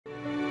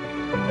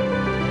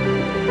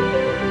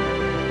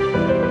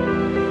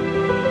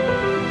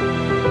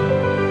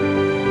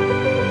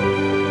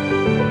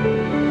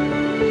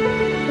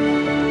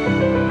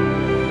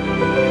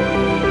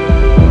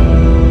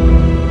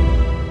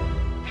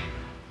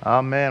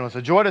Amen. Well, it's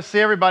a joy to see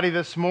everybody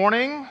this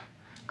morning.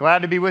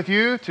 Glad to be with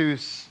you to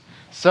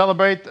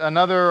celebrate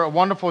another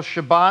wonderful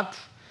Shabbat,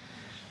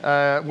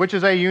 which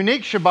is a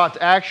unique Shabbat,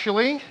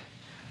 actually.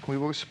 We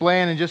will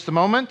explain in just a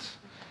moment.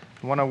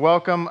 I want to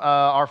welcome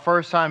our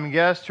first-time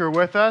guests who are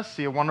with us.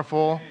 See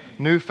wonderful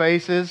new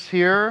faces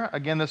here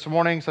again this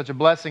morning. Such a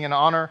blessing and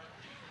honor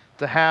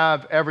to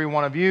have every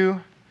one of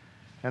you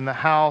in the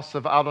house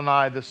of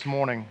Adonai this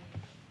morning.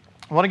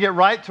 I want to get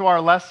right to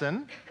our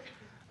lesson.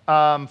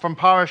 From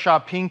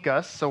Parashat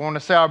Pinchas. So I want to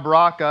say our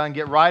baraka and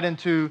get right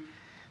into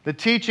the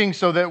teaching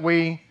so that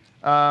we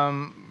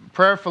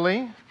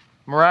prayerfully,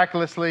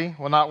 miraculously,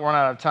 will not run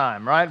out of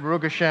time. Right?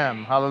 Baruch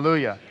Hashem.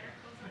 Hallelujah.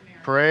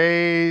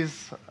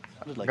 Praise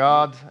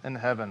God in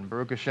heaven.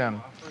 Baruch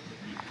Hashem.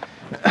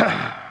 If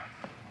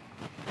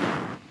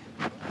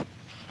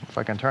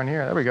I can turn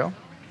here. There we go.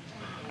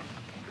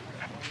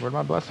 Where'd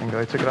my blessing go?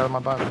 I took it out of my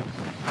Bible.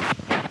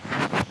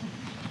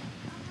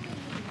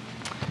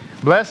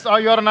 Blessed are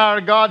you, Adonai, our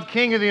God,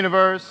 King of the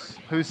universe,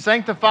 who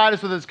sanctified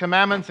us with his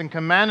commandments and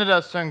commanded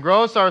us to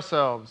engross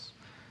ourselves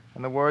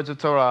in the words of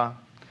Torah.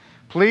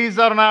 Please,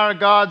 Adonai, our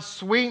God,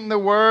 sweeten the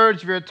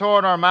words of your Torah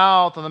in our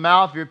mouth and the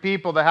mouth of your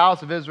people, the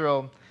house of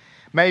Israel.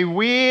 May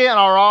we and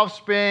our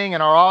offspring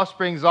and our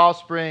offspring's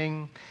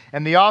offspring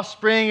and the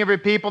offspring of your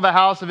people, the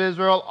house of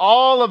Israel,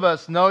 all of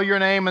us know your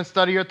name and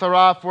study your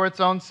Torah for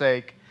its own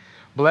sake.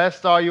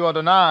 Blessed are you,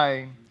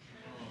 Adonai,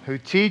 who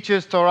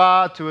teaches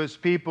Torah to his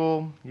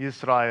people,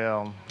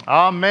 Yisrael.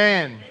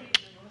 Amen.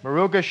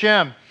 Baruch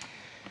Hashem.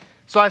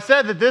 So I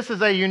said that this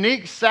is a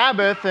unique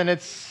Sabbath, and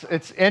it's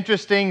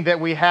interesting that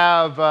we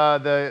have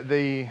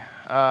the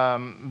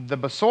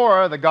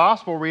Besorah, the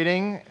gospel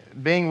reading,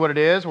 being what it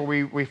is,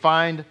 where we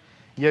find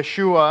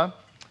Yeshua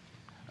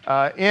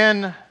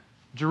in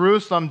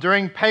Jerusalem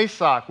during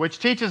Pesach, which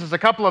teaches us a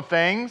couple of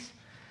things.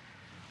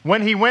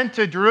 When he went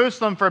to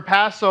Jerusalem for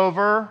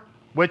Passover,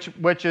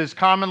 which is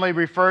commonly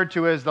referred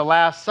to as the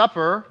Last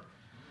Supper,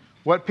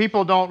 what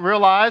people don't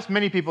realize,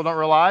 many people don't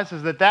realize,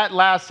 is that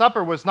Last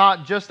Supper was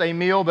not just a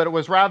meal, but it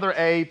was rather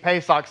a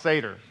Pesach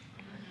Seder.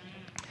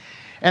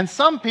 And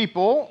some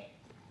people,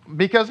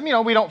 because, we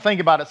don't think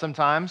about it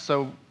sometimes,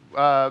 so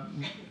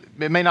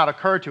it may not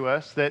occur to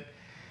us, that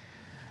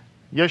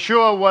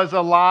Yeshua was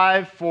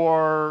alive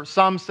for,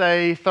 some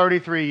say,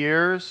 33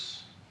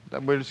 years.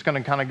 We're just going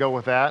to kind of go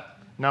with that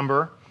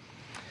number.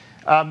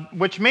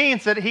 Which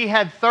means that he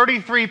had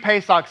 33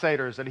 Pesach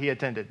Seders that he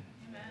attended.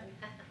 Amen.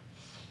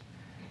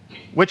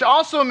 Which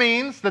also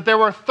means that there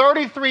were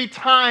 33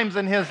 times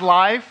in his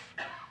life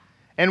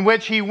in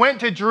which he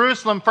went to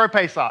Jerusalem for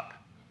Pesach.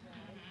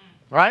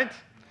 Right?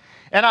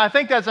 And I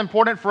think that's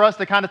important for us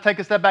to kind of take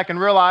a step back and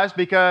realize,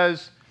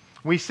 because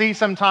we see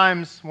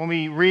sometimes when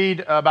we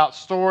read about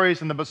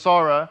stories in the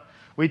Besorah,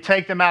 we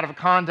take them out of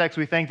context.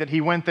 We think that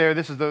he went there.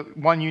 This is the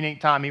one unique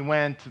time he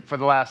went for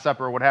the Last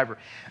Supper or whatever.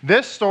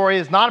 This story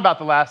is not about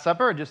the Last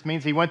Supper. It just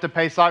means he went to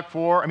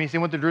he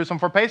went to Jerusalem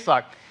for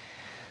Pesach.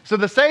 So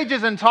the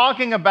sages in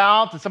talking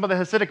about, and some of the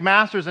Hasidic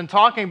masters in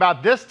talking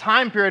about this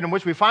time period in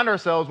which we find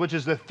ourselves, which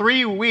is the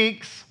 3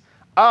 weeks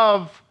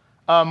of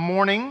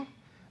mourning.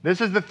 This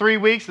is the 3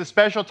 weeks, the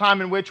special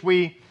time in which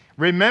we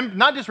remember,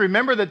 not just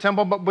remember the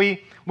temple, but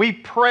we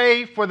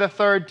pray for the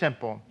third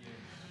temple.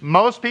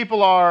 Most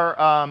people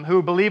are,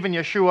 who believe in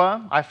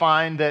Yeshua, I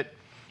find that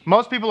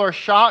most people are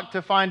shocked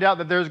to find out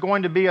that there's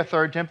going to be a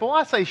third temple.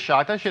 I say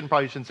shocked. I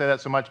probably shouldn't say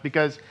that so much,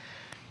 because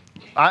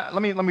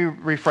let me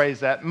rephrase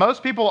that.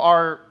 Most people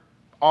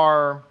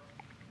are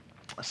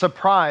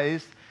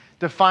surprised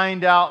to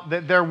find out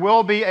that there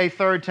will be a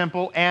third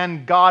temple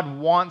and God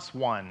wants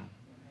one.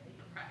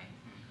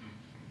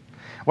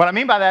 What I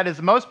mean by that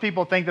is most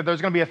people think that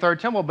there's going to be a third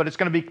temple, but it's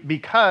going to be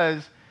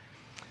because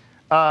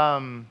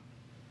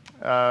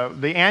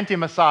the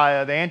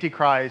anti-Messiah, the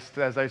Antichrist,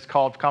 as it's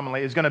called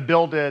commonly, is going to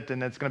build it,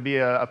 and it's going to be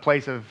a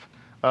place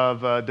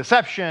of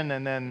deception,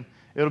 and then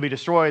it'll be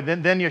destroyed.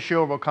 Then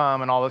Yeshua will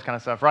come and all this kind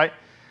of stuff, right?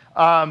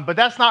 But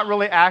that's not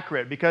really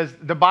accurate, because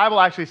the Bible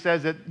actually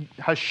says that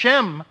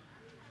Hashem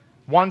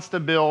wants to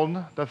build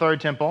the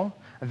third temple.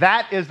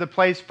 That is the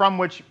place from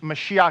which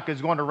Mashiach is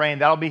going to reign.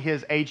 That'll be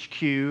his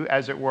HQ,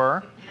 as it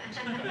were.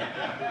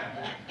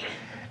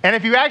 And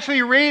if you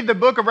actually read the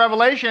book of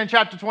Revelation in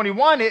chapter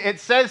 21, it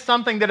says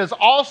something that is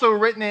also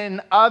written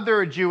in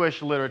other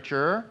Jewish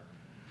literature,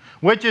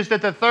 which is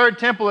that the third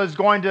temple is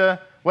going to,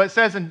 what it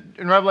says in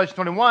Revelation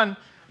 21,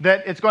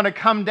 that it's going to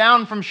come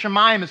down from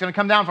Shemaim, it's going to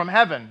come down from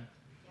heaven.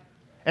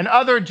 In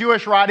other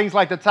Jewish writings,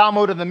 like the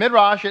Talmud and the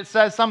Midrash, it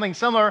says something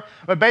similar,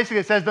 but basically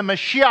it says the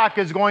Mashiach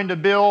is going to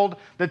build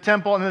the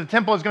temple, and the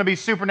temple is going to be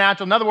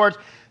supernatural. In other words,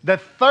 the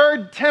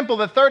third temple,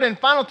 the third and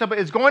final temple,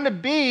 is going to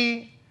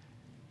be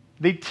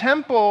the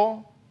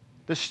temple,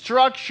 the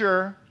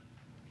structure,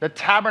 the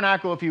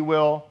tabernacle, if you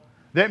will,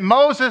 that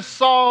Moses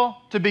saw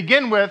to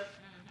begin with,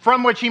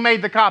 from which he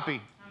made the copy.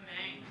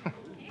 Amen.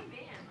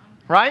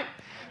 Right?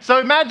 So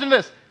imagine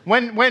this.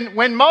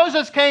 When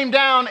Moses came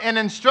down and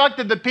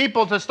instructed the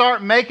people to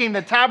start making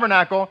the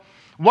tabernacle,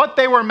 what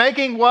they were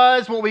making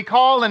was what we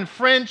call in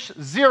French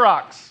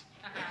Xerox.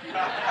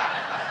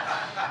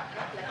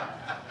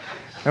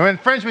 And in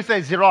French we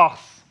say Xerox,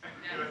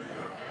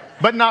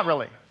 but not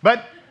really.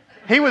 But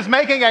he was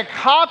making a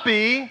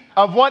copy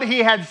of what he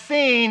had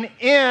seen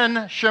in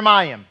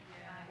Shemayim.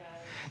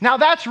 Now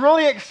that's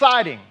really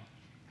exciting,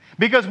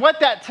 because what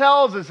that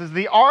tells us is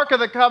the Ark of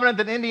the Covenant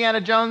that Indiana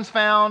Jones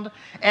found,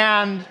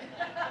 and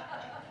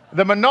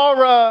the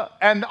menorah,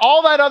 and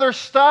all that other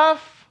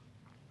stuff,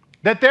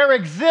 that there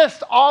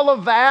exists all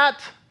of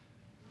that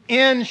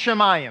in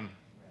Shemayim.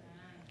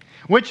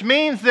 Which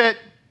means that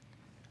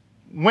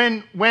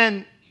when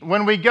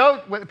we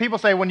go, people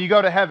say when you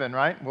go to heaven,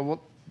 right? Well,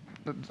 we'll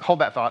hold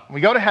that thought. We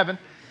go to heaven.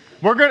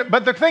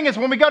 But the thing is,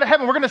 when we go to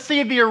heaven, we're going to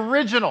see the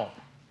original.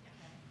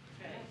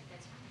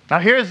 Now,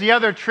 here's the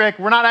other trick.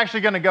 We're not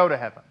actually going to go to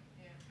heaven.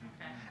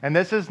 And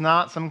this is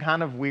not some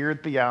kind of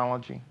weird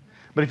theology.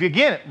 But if you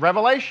get it,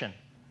 Revelation,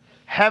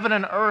 heaven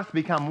and earth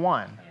become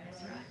one.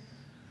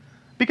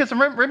 Because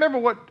remember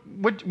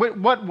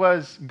what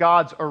was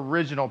God's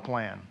original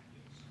plan?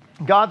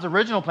 God's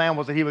original plan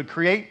was that he would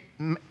create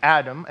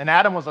Adam, and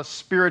Adam was a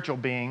spiritual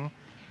being.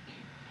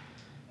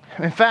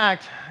 In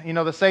fact,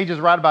 the sages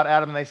write about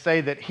Adam, and they say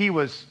that he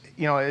was,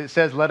 it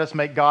says, let us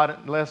make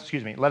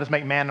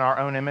man in our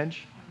own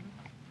image.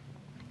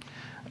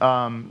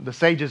 The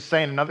sages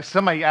saying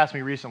somebody asked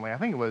me recently, I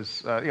think it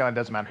was, it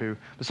doesn't matter who,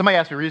 but somebody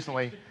asked me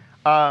recently,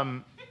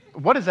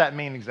 what does that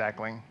mean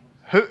exactly?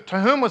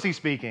 To whom was he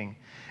speaking?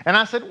 And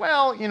I said,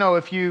 well,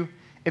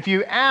 if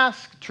you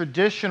ask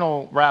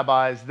traditional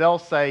rabbis, they'll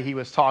say he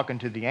was talking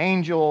to the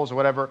angels or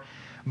whatever.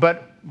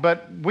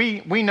 But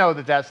we know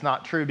that that's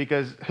not true,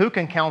 because who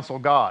can counsel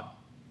God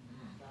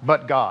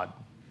but God?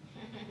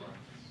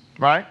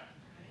 Right?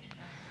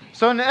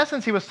 So in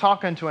essence, he was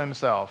talking to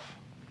himself.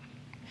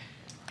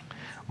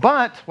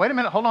 But, wait a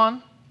minute, hold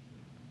on.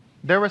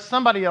 There was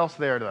somebody else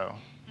there, though.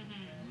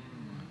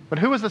 But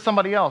who was the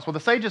somebody else? Well, the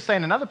sages say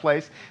in another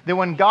place that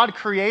when God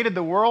created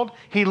the world,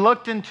 he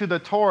looked into the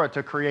Torah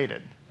to create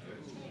it.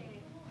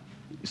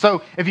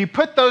 So if you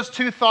put those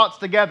two thoughts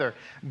together,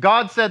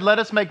 God said, let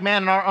us make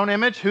man in our own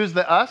image. Who's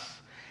the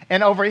us?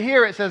 And over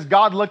here it says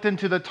God looked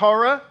into the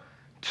Torah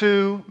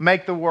to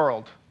make the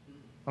world.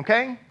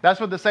 Okay? That's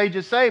what the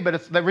sages say,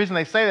 but the reason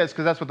they say that is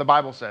because that's what the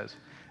Bible says.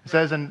 It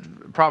says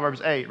in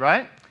Proverbs 8,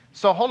 right?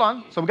 So hold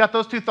on. So we got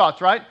those two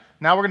thoughts, right?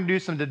 Now we're going to do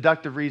some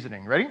deductive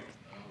reasoning. Ready?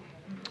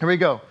 Here we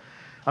go.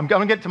 I'm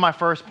going to get to my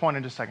first point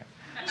in just a second.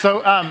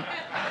 So,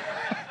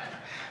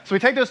 so we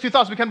take those two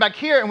thoughts, we come back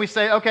here and we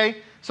say, okay,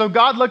 so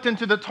God looked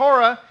into the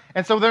Torah,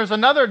 and so there's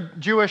another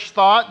Jewish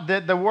thought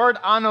that the word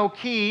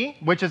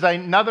Anoki, which is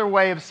another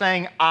way of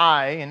saying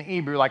I in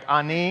Hebrew, like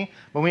Ani,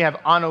 when we have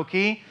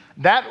Anoki,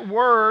 that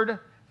word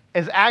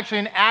is actually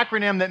an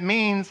acronym that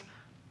means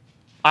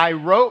I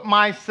wrote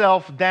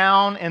myself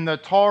down in the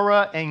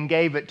Torah and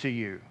gave it to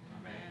you.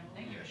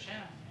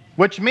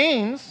 Which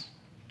means,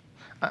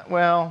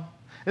 well,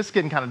 this is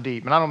getting kind of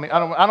deep, and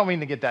I don't mean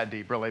to get that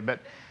deep, really, but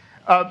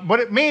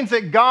it means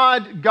that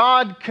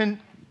God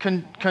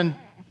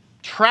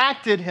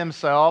contracted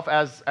himself,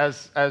 as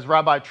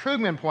Rabbi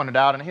Trugman pointed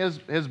out in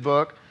his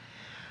book,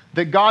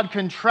 that God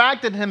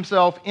contracted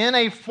himself in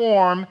a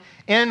form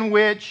in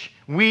which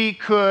we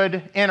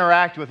could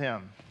interact with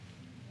him,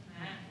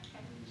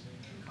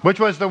 which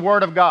was the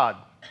Word of God.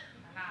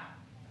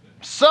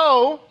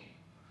 So,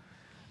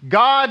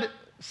 God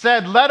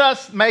said, let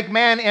us make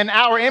man in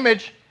our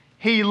image.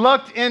 He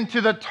looked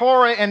into the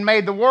Torah and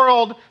made the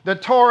world. The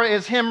Torah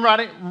is him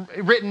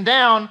written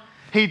down.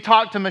 He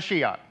talked to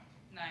Mashiach.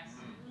 Nice.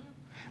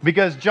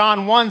 Because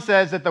John 1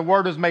 says that the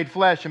Word was made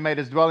flesh and made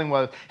his dwelling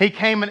with us. He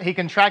came and he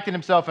contracted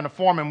himself in a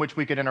form in which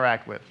we could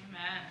interact with.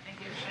 Amen.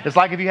 Thank you. It's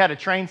like if you had a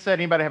train set.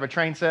 Anybody have a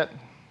train set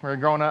when you're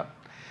growing up?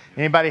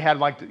 Anybody had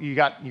you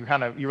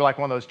were like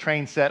one of those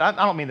train set. I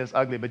don't mean this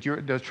ugly, but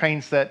those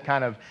train set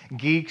kind of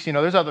geeks.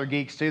 There's other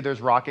geeks too. There's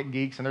rocket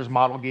geeks and there's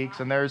model geeks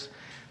and there's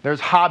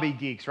hobby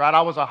geeks, right?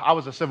 I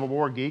was a Civil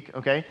War geek.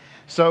 Okay,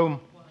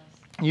 so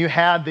you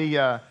had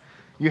the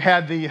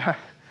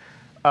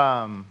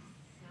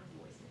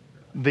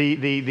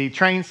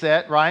train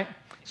set, right?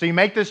 So you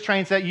make this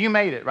train set. You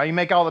made it, right? You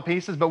make all the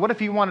pieces. But what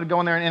if you wanted to go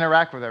in there and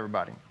interact with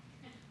everybody?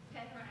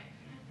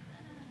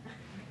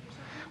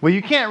 Well,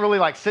 you can't really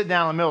sit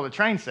down in the middle of the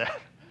train set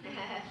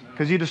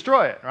because you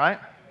destroy it, right?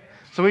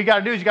 So what you got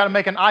to do is you got to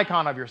make an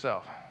icon of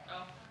yourself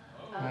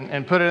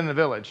and put it in the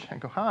village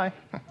and go, hi.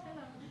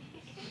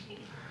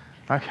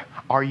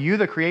 Are you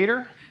the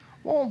creator?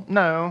 Well,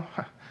 no,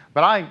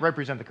 but I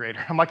represent the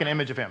creator. I'm like an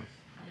image of him.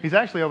 He's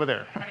actually over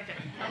there.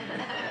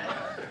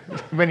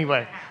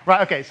 Anyway,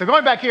 right, okay, so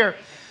going back here.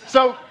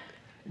 So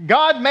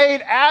God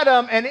made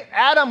Adam, and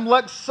Adam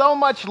looked so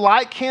much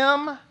like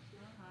him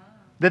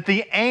that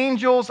the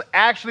angels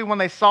actually, when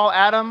they saw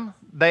Adam,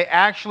 they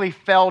actually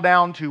fell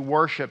down to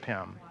worship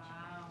him.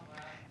 Wow.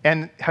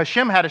 And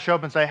Hashem had to show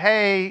up and say,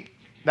 hey,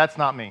 that's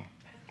not me.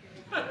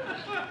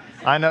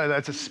 I know,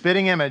 that's a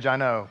spitting image, I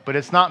know, but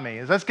it's not me.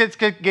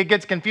 It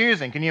gets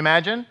confusing. Can you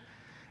imagine?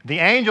 The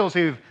angels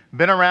who've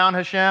been around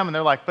Hashem, and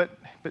they're like, but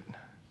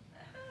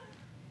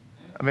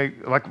I mean,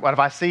 like, what if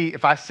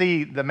I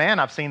see the man,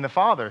 I've seen the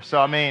Father.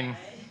 So, I mean,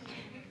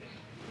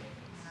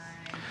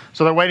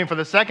 So they're waiting for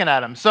the second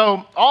Adam.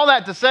 So all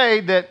that to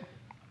say that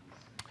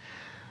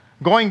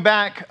going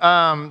back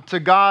to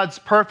God's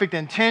perfect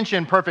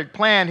intention, perfect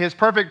plan, his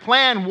perfect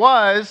plan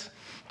was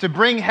to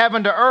bring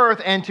heaven to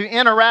earth and to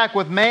interact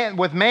with man,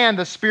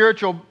 the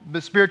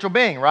spiritual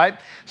being, right?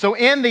 So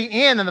in the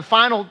end, in the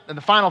final,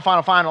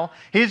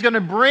 he's going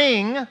to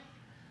bring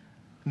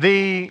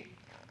the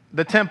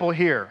temple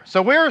here.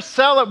 So we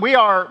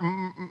are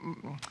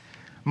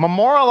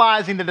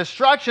memorializing the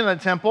destruction of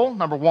the temple,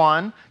 number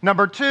one.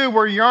 Number two,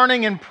 we're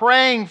yearning and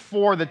praying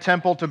for the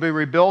temple to be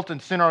rebuilt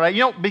and sooner or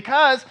later.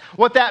 Because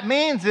what that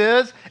means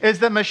is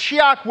that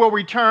Mashiach will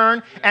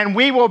return and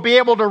we will be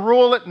able to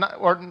rule it,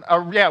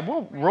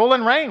 we'll rule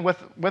and reign with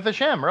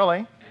Hashem,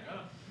 really.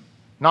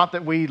 Not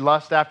that we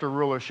lust after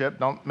rulership.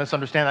 Don't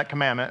misunderstand that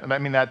commandment.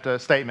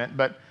 That statement.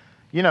 But,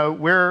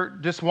 we're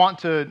just want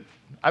to.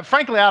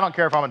 Frankly, I don't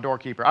care if I'm a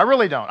doorkeeper. I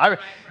really don't.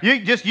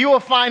 You will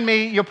find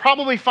me. You'll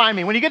probably find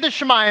me. When you get to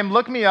Shemayim,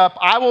 look me up.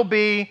 I will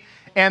be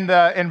in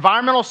the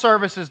environmental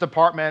services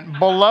department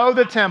below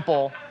the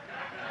temple.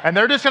 And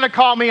they're just going to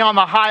call me on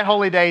the high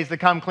holy days to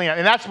come clean up.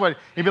 And that's what,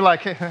 you'd be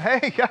like,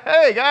 hey,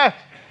 guys.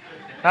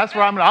 That's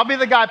where I'll be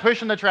the guy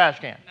pushing the trash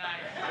can.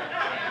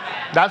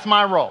 That's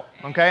my role.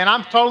 Okay? And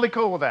I'm totally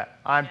cool with that.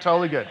 I'm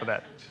totally good with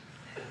that.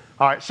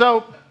 All right.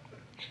 So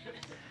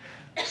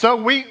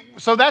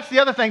that's the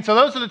other thing. So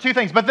those are the two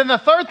things. But then the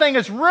third thing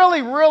is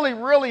really, really,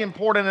 really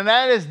important, and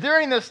that is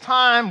during this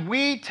time,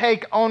 we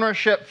take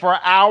ownership for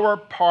our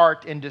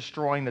part in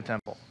destroying the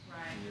temple. Right.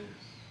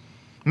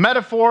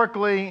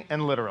 Metaphorically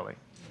and literally.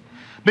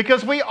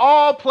 Because we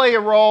all play a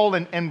role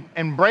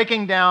in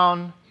breaking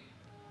down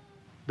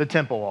the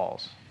temple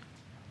walls.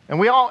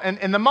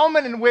 And the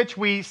moment in which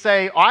we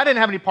say, I didn't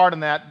have any part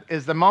in that,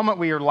 is the moment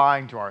we are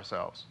lying to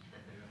ourselves.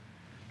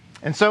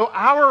 And so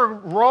our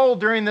role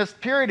during this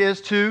period is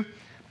to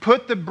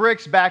put the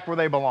bricks back where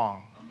they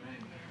belong.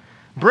 Amen.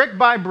 Brick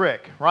by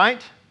brick,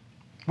 right?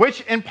 Which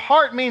in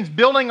part means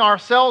building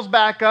ourselves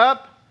back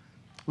up,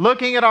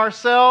 looking at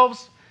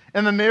ourselves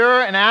in the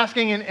mirror and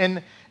asking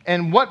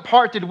and what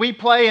part did we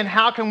play and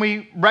how can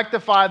we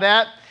rectify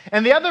that?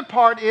 And the other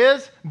part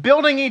is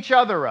building each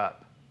other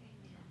up.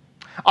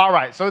 All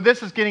right, so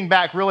this is getting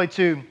back really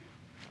to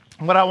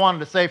what I wanted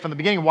to say from the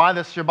beginning, why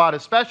this Shabbat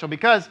is special,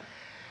 because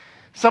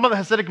some of the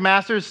Hasidic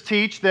masters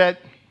teach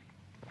that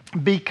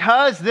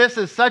because this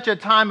is such a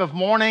time of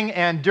mourning,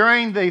 and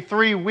during the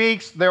 3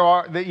 weeks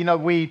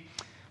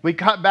we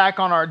cut back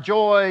on our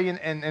joy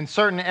in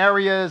certain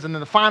areas, and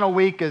then the final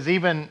week is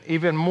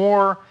even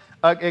more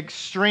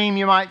extreme,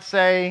 you might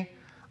say.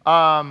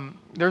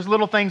 There's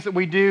little things that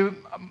we do,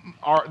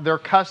 their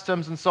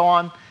customs and so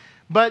on,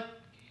 but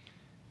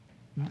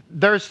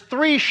there's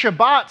 3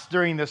 Shabbats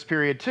during this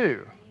period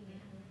too,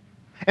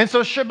 and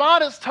so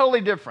Shabbat is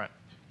totally different.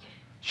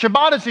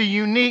 Shabbat is a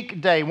unique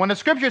day. When the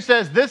scripture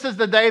says, this is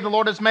the day the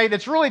Lord has made,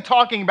 it's really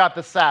talking about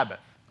the Sabbath.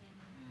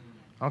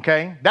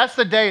 Okay? That's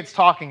the day it's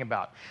talking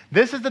about.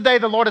 This is the day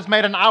the Lord has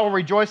made and I will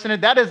rejoice in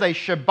it. That is a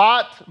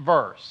Shabbat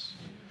verse.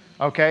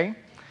 Okay?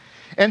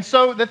 And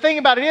so the thing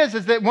about it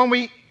is that when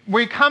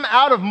we come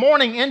out of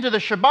mourning into the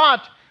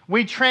Shabbat,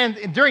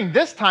 during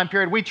this time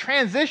period, we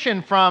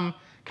transition from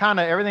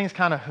everything's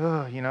kind of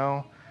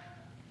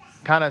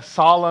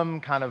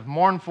solemn, kind of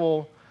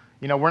mournful.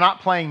 We're not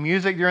playing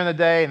music during the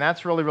day, and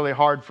that's really, really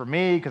hard for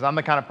me because I'm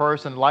the kind of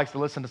person that likes to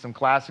listen to some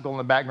classical in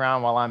the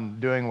background while I'm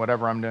doing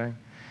whatever I'm doing.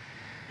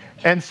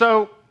 And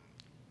so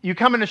you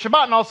come into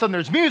Shabbat, and all of a sudden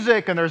there's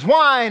music, and there's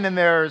wine, and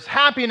there's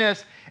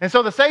happiness. And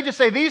so the sages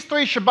say these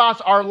 3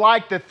 Shabbats are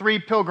like the 3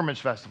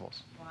 pilgrimage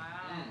festivals. Wow.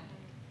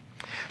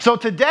 So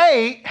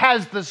today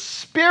has the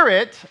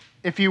spirit,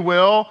 if you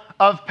will,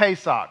 of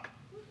Pesach.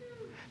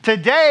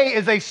 Today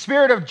is a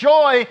spirit of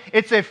joy.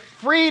 It's a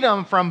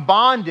freedom from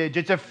bondage.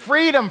 It's a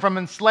freedom from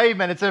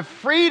enslavement. It's a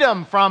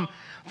freedom from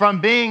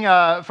being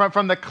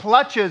from the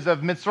clutches of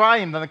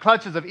Mitzrayim, the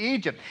clutches of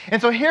Egypt.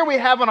 And so here we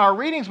have in our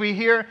readings, we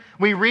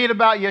read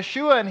about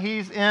Yeshua, and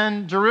he's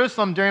in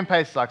Jerusalem during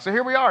Pesach. So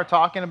here we are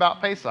talking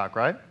about Pesach,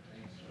 right?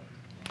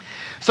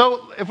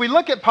 So if we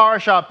look at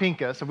Parashat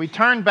Pinchas, if we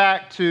turn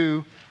back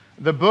to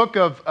the book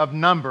of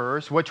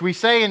Numbers, which we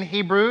say in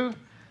Hebrew,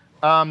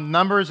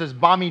 Numbers is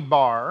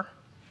Bamidbar,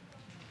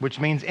 which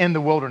means in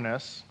the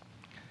wilderness.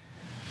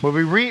 But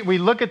we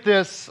look at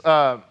this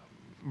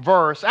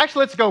verse. Actually,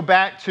 let's go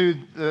back to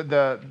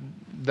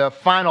the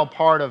final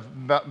part of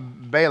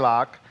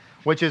Balak,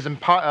 which is in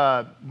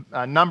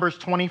Numbers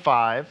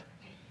 25.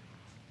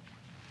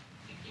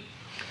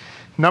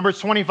 Numbers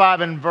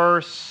 25 and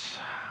verse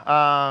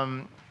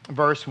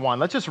 1.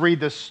 Let's just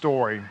read this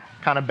story,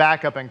 kind of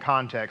back up in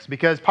context,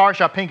 because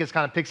Parashat Pinchas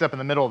kind of picks up in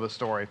the middle of the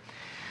story.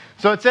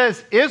 So it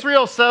says,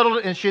 Israel settled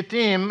in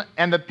Shittim,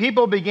 and the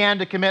people began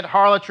to commit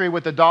harlotry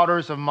with the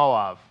daughters of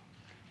Moab.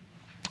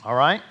 All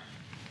right?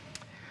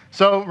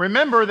 So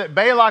remember that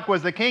Balak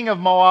was the king of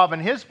Moab, and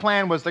his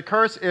plan was to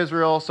curse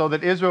Israel so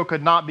that Israel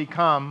could not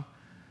become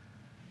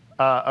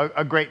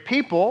a great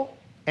people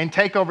and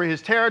take over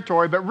his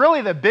territory. But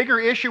really the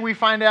bigger issue we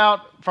find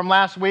out from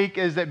last week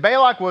is that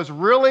Balak was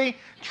really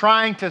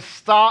trying to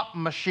stop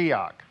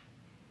Mashiach.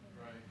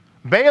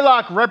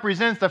 Balak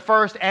represents the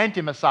first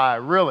anti-Messiah,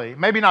 really.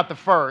 Maybe not the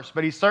first,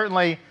 but he's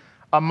certainly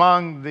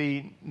among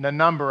the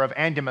number of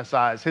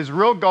anti-Messiahs. His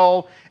real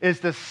goal is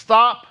to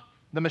stop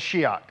the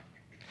Mashiach.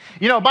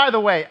 You know, by the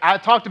way, I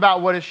talked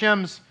about what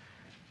Hashem's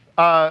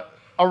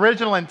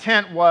original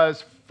intent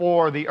was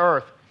for the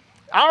earth.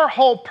 Our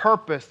whole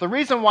purpose, the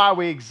reason why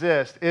we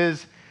exist,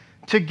 is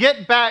to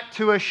get back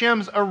to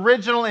Hashem's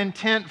original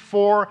intent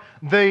for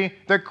the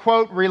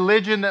quote,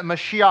 religion that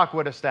Mashiach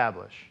would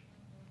establish.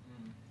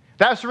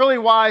 That's really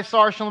why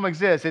Sar Shalom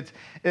exists.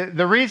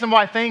 The reason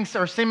why things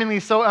are seemingly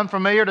so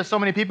unfamiliar to so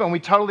many people, and we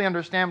totally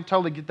understand,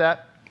 totally get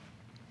that.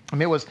 I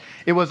mean,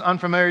 it was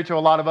unfamiliar to a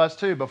lot of us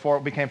too before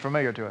it became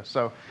familiar to us.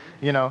 So,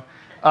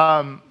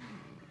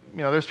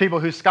 there's people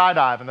who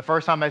skydive, and the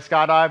first time they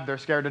skydive, they're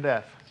scared to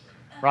death,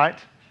 right?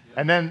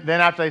 And then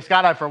after they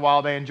skydive for a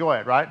while, they enjoy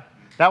it, right?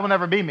 That will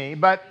never be me,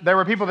 but there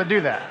were people that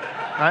do that,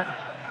 right?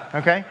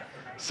 Okay?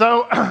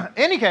 So,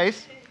 any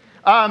case,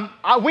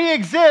 we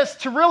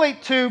exist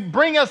to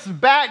bring us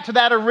back to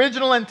that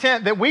original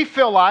intent that we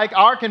feel like,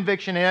 our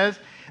conviction is,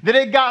 that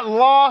it got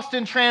lost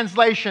in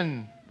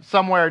translation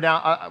somewhere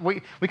down,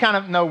 we kind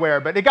of know where,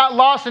 but it got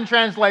lost in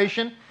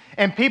translation,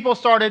 and people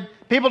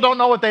don't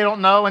know what they don't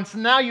know, and so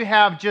now you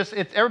have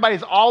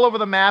everybody's all over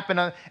the map,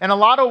 and in a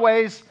lot of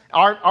ways,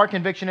 our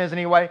conviction is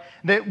anyway,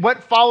 that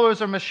what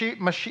followers of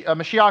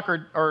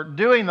Mashiach are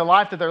doing, the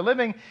life that they're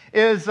living,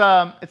 is,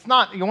 it's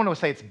not, you want to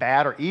say it's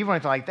bad or evil or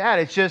anything like that,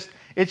 it's just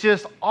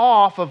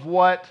off of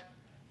what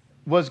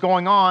was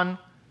going on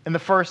in the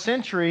first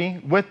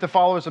century with the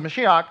followers of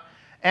Mashiach,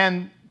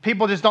 and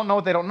people just don't know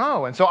what they don't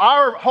know. And so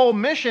our whole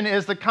mission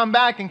is to come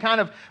back and kind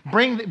of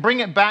bring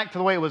it back to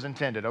the way it was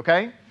intended,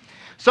 okay?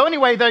 So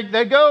anyway,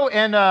 they go,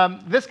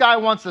 and this guy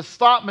wants to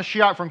stop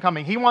Mashiach from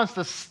coming. He wants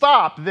to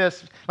stop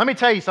this. Let me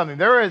tell you something.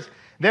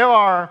 There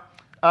are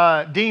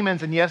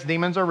demons, and yes,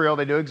 demons are real.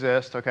 They do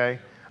exist, okay?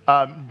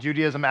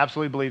 Judaism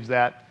absolutely believes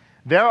that.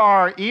 There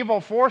are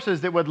evil forces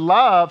that would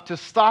love to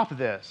stop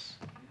this.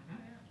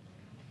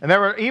 And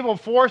there are evil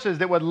forces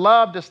that would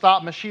love to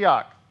stop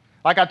Mashiach.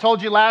 Like I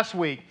told you last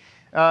week,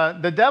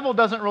 the devil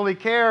doesn't really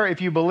care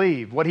if you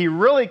believe. What he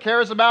really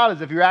cares about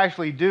is if you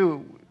actually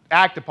do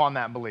act upon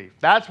that belief.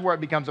 That's where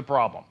it becomes a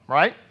problem,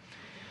 right?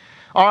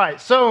 All right,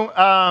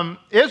 so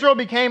Israel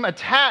became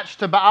attached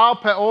to Baal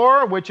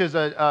Peor, which is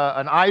an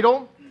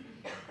idol.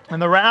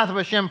 And the wrath of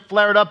Hashem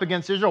flared up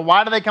against Israel.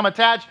 Why do they come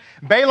attached?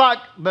 Balak,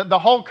 the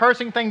whole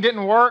cursing thing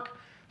didn't work.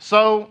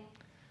 So,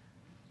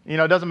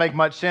 it doesn't make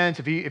much sense.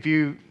 If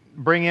you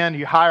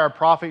you hire a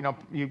prophet,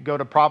 you go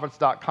to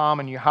prophets.com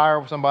and you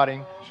hire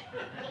somebody.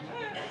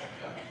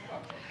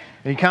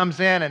 And he comes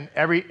in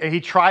and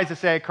he tries to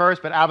say a curse,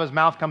 but out of his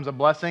mouth comes a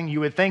blessing. You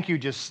would think you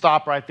just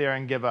stop right there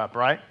and give up,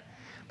 right?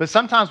 But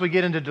sometimes we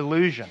get into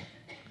delusion.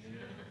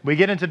 We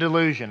get into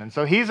delusion. And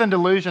so he's in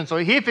delusion. So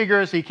he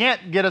figures he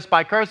can't get us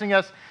by cursing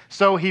us,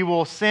 so he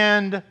will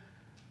send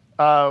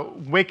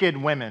wicked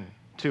women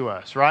to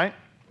us, right?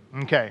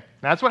 Okay,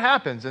 that's what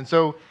happens. And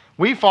so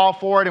we fall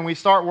for it and we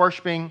start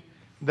worshiping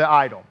the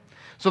idol.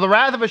 So the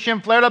wrath of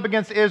Hashem flared up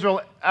against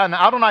Israel, and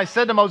Adonai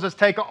said to Moses,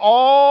 take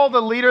all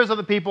the leaders of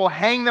the people,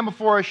 hang them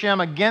before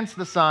Hashem against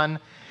the sun,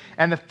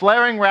 and the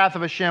flaring wrath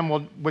of Hashem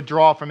will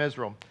withdraw from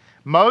Israel.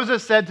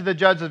 Moses said to the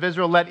judges of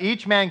Israel, let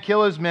each man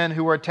kill his men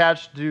who were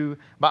attached to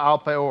Baal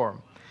Peor.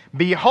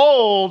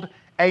 Behold,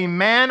 a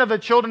man of the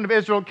children of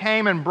Israel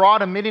came and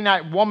brought a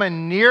Midianite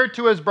woman near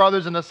to his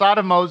brothers in the sight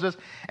of Moses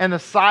and the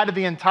sight of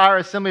the entire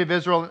assembly of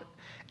Israel,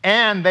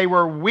 and they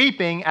were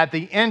weeping at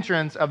the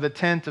entrance of the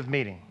tent of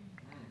meeting.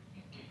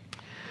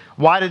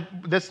 Why did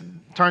this?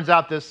 Turns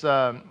out this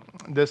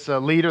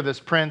leader, this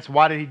prince,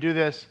 why did he do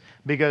this?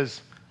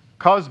 Because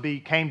Cosby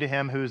came to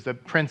him, who's the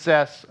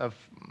princess of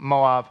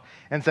Moab,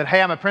 and said,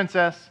 "Hey, I'm a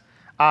princess.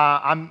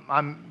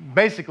 I'm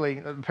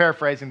basically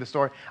paraphrasing the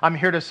story. I'm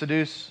here to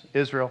seduce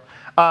Israel,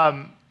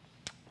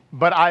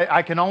 but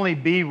I can only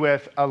be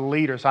with a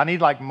leader. So I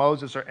need like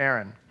Moses or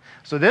Aaron."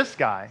 So this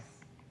guy,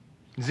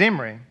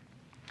 Zimri,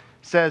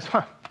 says,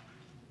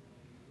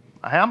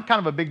 "I'm kind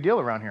of a big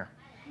deal around here.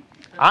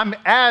 I'm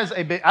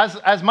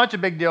as much a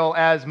big deal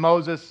as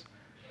Moses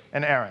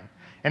and Aaron.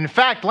 And in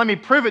fact, let me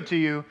prove it to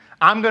you.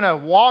 I'm going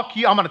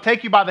to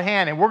take you by the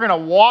hand, and we're going to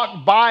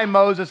walk by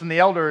Moses and the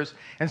elders.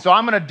 And so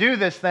I'm going to do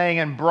this thing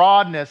in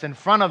broadness in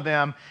front of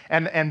them.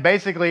 And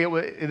basically,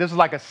 this is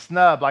like a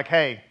snub, like,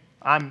 hey,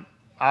 I'm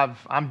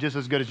just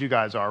as good as you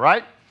guys are,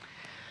 right?"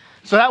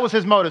 So that was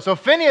his motive. So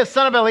Phinehas,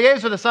 son of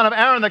Eleazar, the son of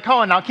Aaron the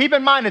Cohen. Now keep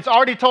in mind, it's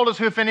already told us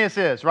who Phinehas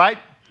is, right?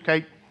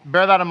 Okay,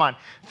 bear that in mind.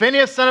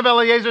 Phinehas, son of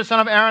Eleazar, son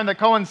of Aaron the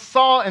Cohen,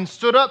 saw and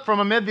stood up from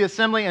amid the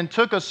assembly and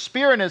took a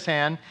spear in his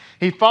hand.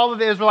 He followed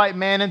the Israelite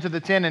man into the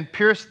tent and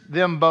pierced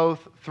them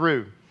both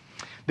through.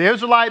 The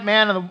Israelite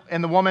man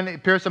and the woman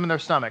pierced them in their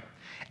stomach.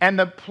 And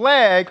the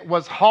plague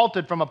was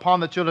halted from upon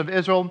the children of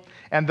Israel,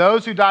 and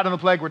those who died in the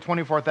plague were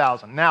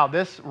 24,000. Now,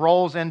 this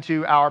rolls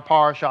into our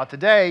Parashat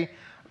today,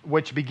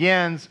 which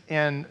begins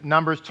in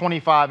Numbers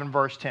 25 and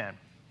verse 10.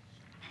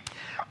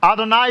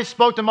 Adonai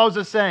spoke to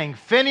Moses saying,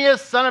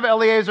 "Phinehas, son of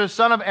Eleazar,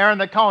 son of Aaron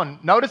the Cohen."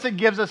 Notice it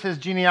gives us his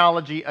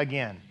genealogy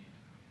again.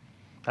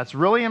 That's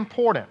really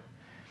important.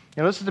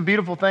 This is the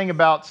beautiful thing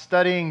about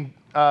studying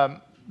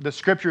the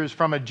scriptures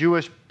from a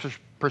Jewish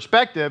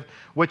perspective,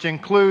 which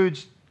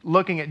includes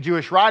looking at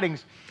Jewish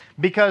writings,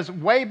 because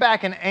way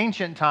back in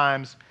ancient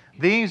times,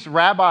 these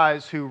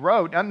rabbis who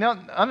wrote,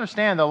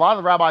 understand that a lot of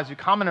the rabbis who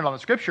commented on the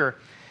scripture,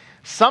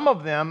 some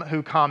of them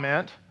who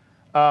comment,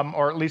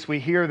 or at least we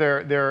hear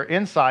their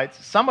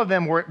insights, some of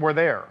them were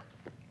there.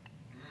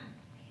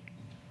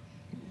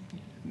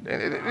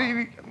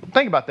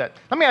 Think about that.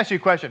 Let me ask you a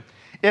question.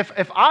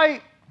 If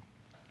I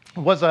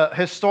was a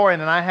historian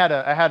and I had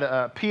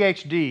a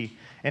PhD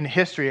in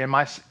history, and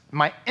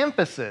my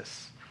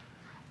emphasis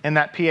in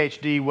that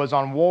PhD was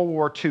on World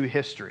War II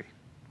history,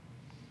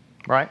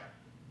 right?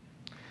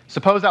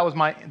 Suppose I'm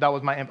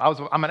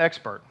an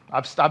expert.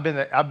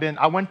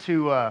 I went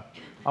to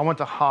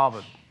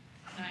Harvard,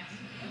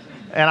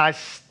 and I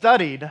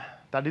studied. Did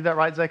I do that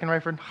right, Zach and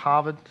Rayford?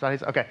 Harvard.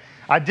 Okay,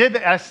 I did.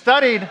 I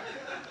studied.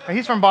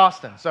 He's from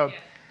Boston, so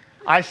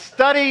I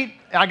studied.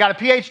 I got a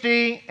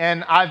PhD,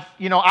 and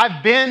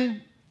I've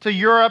been to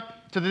Europe,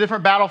 to the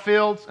different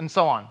battlefields, and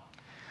so on.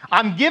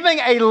 I'm giving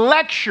a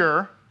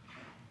lecture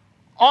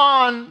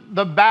on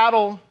the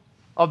Battle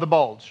of the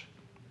Bulge.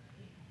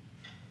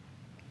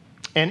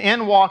 And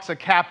in walks a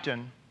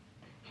captain,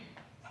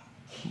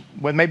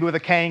 maybe with a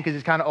cane because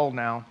he's kind of old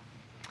now.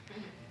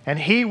 And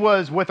he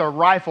was with a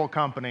rifle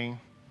company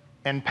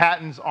in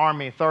Patton's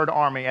army, 3rd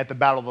Army, at the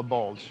Battle of the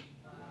Bulge.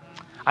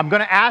 I'm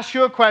going to ask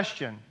you a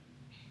question.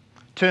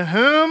 To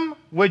whom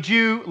would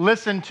you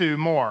listen to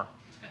more?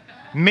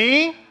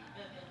 Me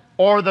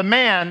or the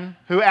man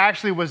who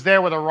actually was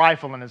there with a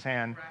rifle in his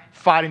hand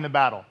fighting the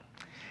battle?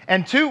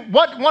 And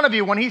what one of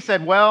you, when he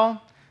said,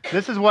 well,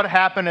 this is what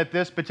happened at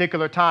this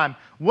particular time,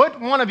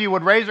 what one of you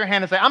would raise your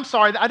hand and say, I'm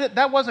sorry,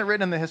 that wasn't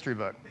written in the history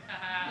book.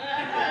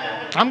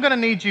 I'm going to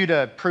need you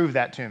to prove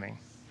that to me.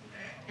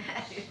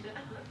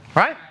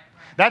 Right?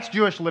 That's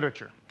Jewish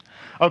literature.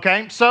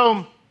 Okay,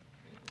 so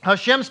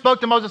Hashem spoke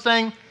to Moses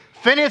saying,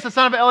 Phinehas, the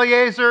son of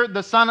Eleazar,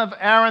 the son of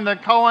Aaron, the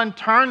Cohen,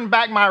 turned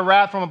back my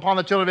wrath from upon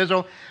the children of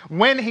Israel,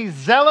 when he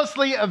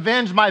zealously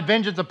avenged my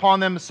vengeance upon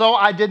them, so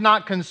I did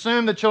not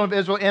consume the children of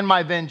Israel in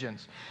my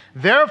vengeance.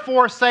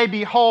 Therefore say,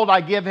 behold, I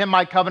give him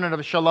my covenant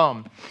of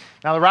shalom.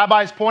 Now the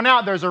rabbis point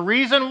out there's a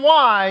reason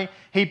why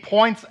he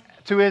points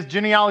to his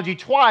genealogy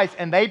twice,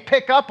 and they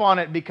pick up on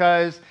it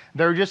because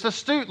they're just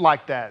astute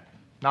like that.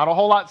 Not a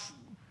whole lot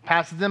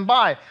passes them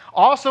by.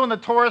 Also in the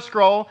Torah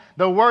scroll,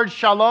 the word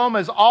shalom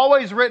is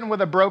always written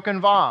with a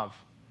broken vav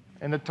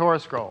in the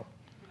Torah scroll.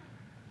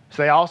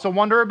 So they also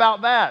wonder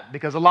about that,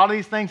 because a lot of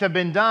these things have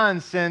been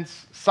done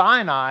since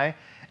Sinai,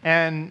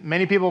 and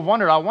many people have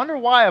wondered, I wonder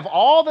why of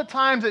all the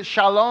times that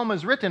shalom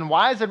is written,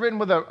 why is it written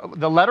with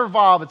the letter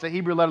vav? It's a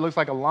Hebrew letter, looks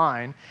like a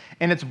line,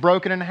 and it's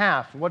broken in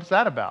half. What is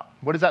that about?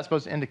 What is that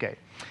supposed to indicate?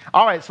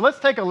 All right, so let's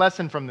take a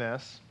lesson from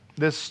this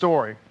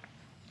story.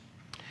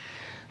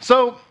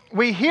 So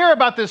we hear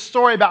about this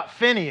story about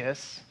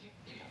Phinehas.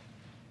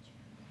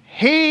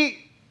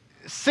 He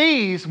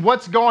sees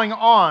what's going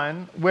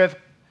on with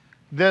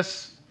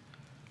this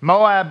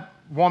Moab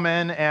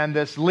woman and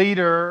this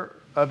leader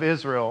of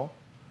Israel.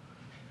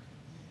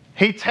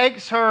 He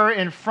takes her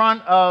in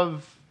front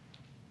of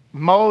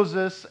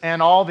Moses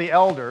and all the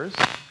elders,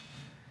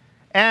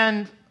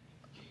 and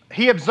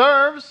he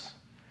observes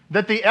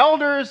that the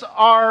elders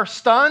are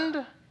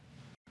stunned,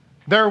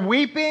 they're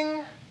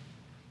weeping,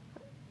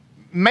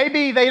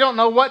 maybe they don't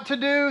know what to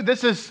do.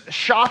 This is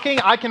shocking.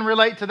 I can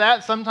relate to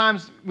that.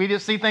 Sometimes we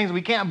just see things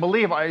we can't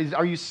believe.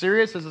 Are you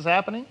serious? Is this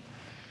happening?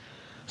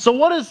 So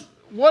what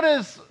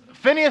does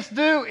Phinehas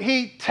do?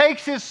 He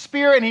takes his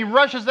spear and he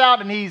rushes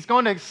out and he's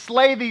going to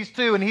slay these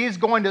two and he's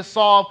going to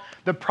solve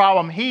the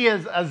problem. He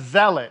is a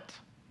zealot.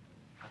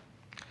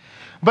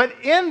 But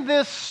in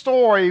this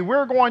story,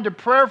 we're going to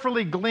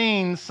prayerfully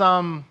glean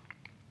some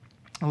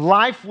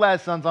life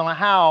lessons on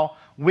how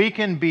we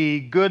can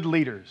be good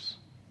leaders.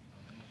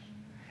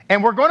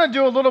 And we're going to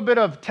do a little bit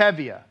of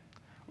Tevye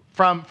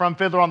from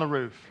Fiddler on the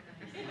Roof.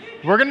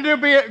 We're going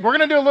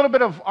to do a little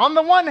bit of on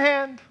the one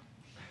hand,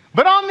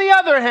 but on the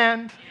other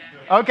hand,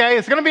 okay,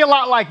 it's going to be a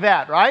lot like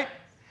that, right?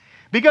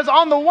 Because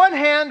on the one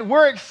hand,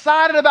 we're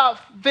excited about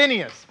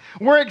Phinehas.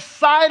 We're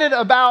excited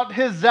about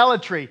his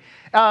zealotry.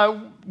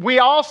 We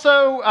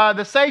also,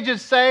 the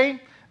sages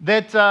say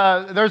that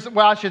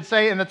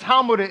in the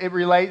Talmud it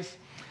relates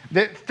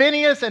that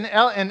Phinehas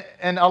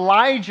and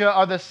Elijah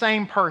are the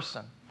same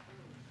person.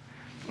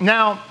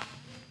 Now,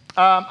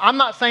 I'm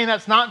not saying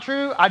that's not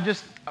true.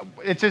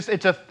 It's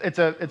a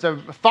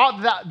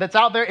thought that's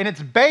out there, and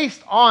it's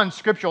based on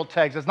scriptural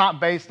text. It's not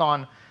based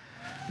on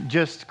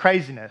just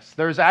craziness.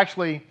 There's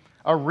actually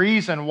a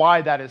reason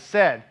why that is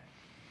said.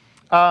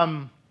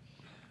 But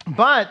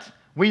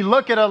we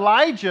look at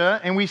Elijah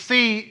and we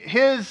see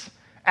his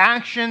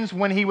actions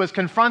when he was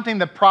confronting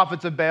the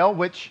prophets of Baal,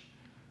 which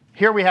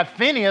here we have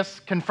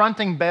Phinehas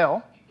confronting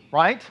Baal,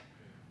 right?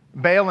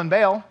 Baal and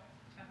Baal.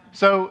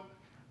 So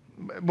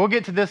we'll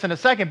get to this in a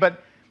second,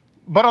 but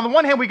on the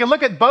one hand, we can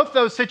look at both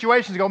those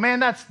situations and go, man,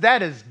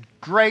 that is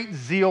great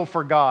zeal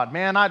for God.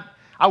 Man,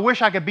 I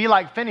wish I could be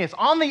like Phinehas.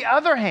 On the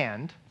other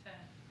hand,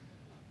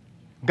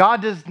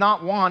 God does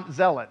not want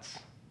zealots.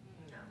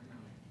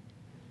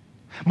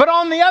 But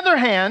on the other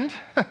hand,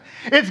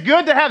 it's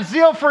good to have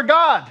zeal for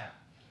God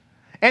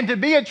and to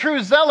be a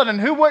true zealot. And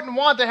who wouldn't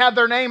want to have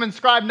their name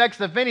inscribed next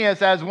to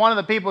Phineas as one of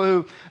the people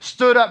who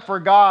stood up for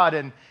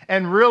God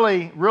and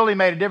really, really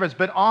made a difference?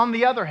 But on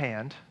the other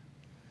hand,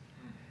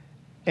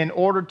 in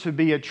order to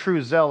be a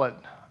true zealot,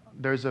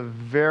 there's a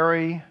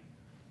very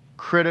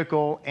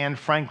critical and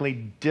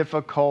frankly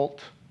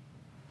difficult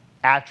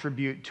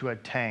attribute to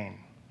attain.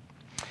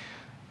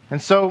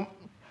 And so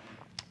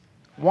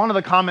one of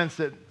the comments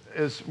that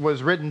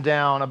was written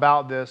down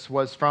about this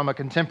was from a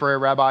contemporary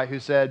rabbi who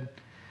said,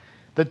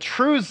 "The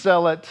true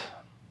zealot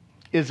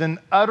is an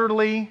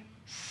utterly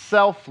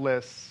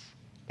selfless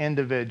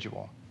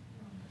individual.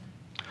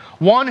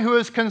 One who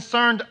is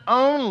concerned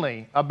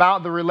only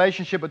about the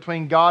relationship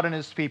between God and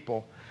his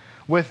people,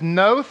 with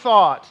no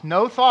thought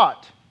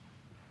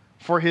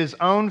for his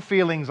own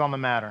feelings on the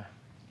matter.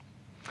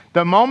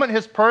 The moment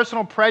his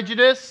personal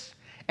prejudice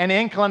and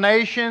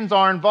inclinations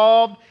are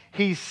involved,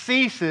 he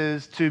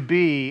ceases to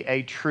be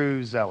a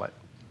true zealot."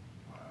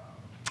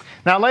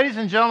 Now, ladies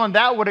and gentlemen,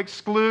 that would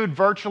exclude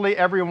virtually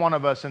every one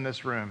of us in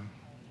this room.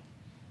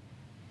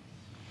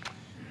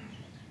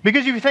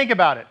 Because if you think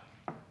about it,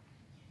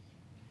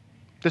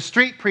 the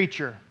street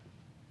preacher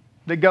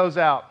that goes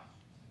out,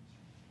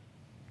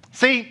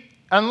 see,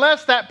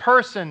 unless that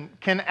person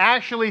can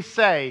actually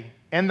say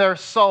in their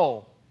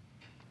soul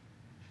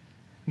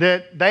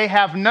that they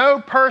have no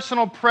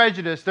personal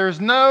prejudice, there's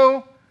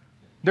nothing,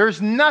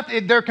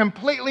 they're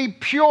completely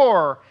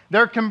pure,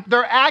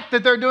 their act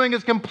that they're doing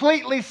is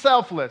completely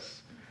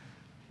selfless.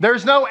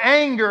 There's no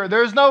anger,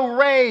 there's no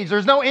rage,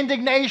 there's no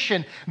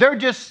indignation. They're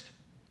just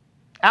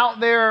out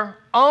there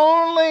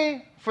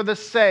only for the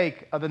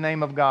sake of the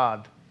name of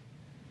God.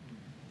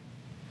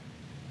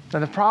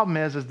 And the problem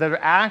is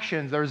their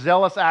actions, their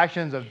zealous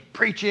actions of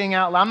preaching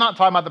out loud. I'm not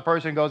talking about the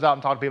person who goes out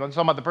and talks to people. I'm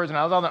talking about the person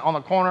who's on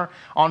the corner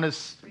on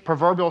this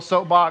proverbial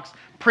soapbox,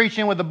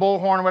 preaching with the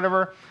bullhorn or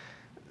whatever.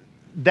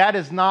 That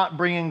is not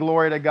bringing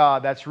glory to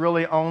God. That's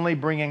really only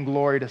bringing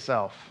glory to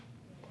self.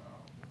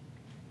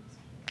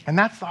 And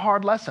that's the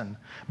hard lesson.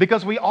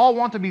 Because we all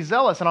want to be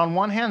zealous. And on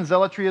one hand,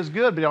 zealotry is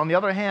good. But on the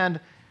other hand,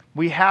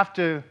 we have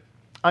to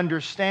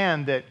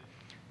understand that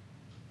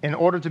in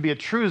order to be a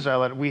true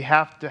zealot, we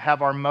have to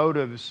have our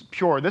motives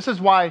pure. This is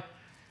why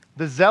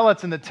the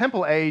zealots in the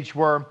temple age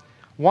were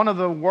one of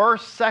the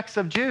worst sects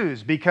of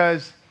Jews.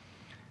 Because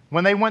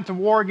when they went to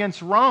war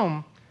against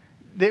Rome,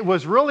 it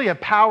was really a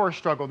power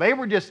struggle. They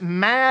were just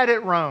mad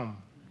at Rome.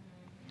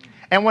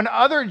 And when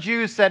other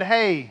Jews said,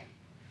 "Hey,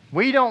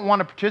 we don't want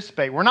to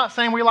participate. We're not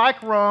saying we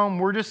like Rome.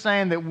 We're just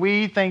saying that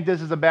we think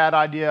this is a bad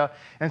idea.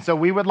 And so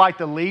we would like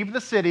to leave the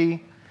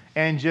city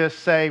and just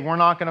say, we're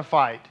not going to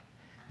fight."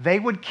 They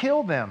would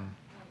kill them.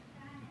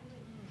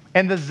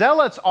 And the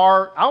zealots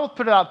are, I will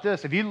put it out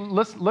this, if you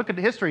look at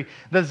the history,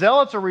 the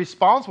zealots are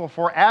responsible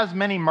for as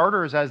many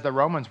murders as the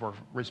Romans were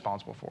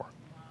responsible for.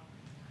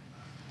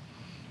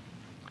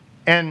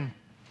 And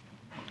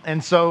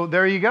so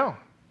there you go.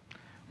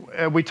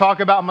 We talk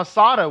about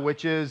Masada,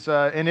 which is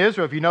in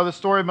Israel. If you know the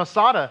story of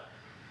Masada,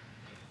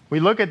 we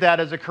look at that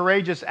as a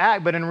courageous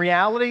act, but in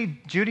reality,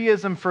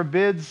 Judaism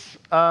forbids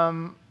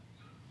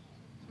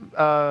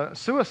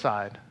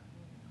suicide.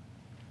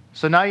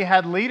 So now you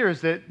had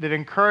leaders that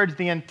encouraged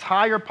the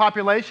entire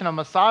population of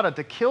Masada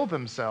to kill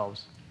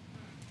themselves.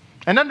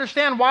 And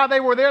understand why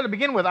they were there to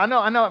begin with. I know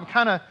I'm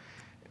kind of,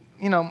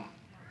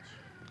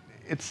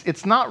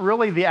 it's not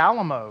really the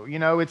Alamo.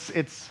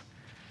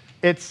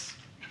 It's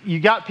you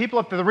got people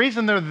up there. The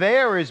reason they're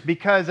there is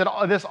because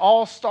this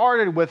all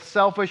started with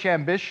selfish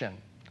ambition.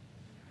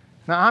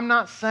 Now, I'm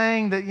not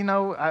saying that,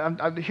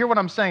 I hear what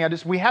I'm saying.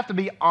 We have to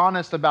be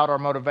honest about our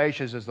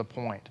motivations is the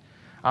point.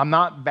 I'm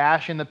not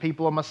bashing the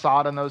people of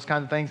Masada and those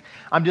kinds of things.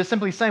 I'm just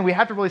simply saying we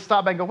have to really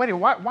stop back and go, wait,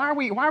 why are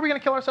we going to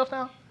kill ourselves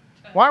now?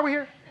 Why are we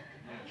here?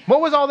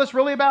 What was all this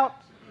really about?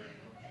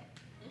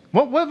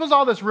 What was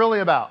all this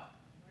really about?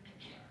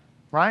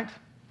 Right?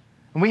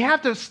 And we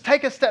have to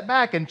take a step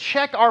back and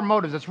check our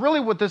motives. That's really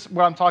what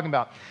I'm talking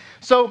about.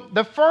 So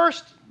the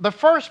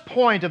first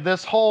point of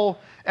this whole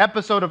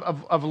episode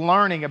of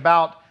learning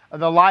about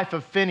the life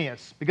of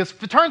Phineas, because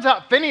it turns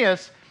out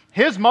Phineas,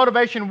 his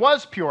motivation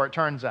was pure, it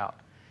turns out.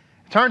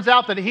 It turns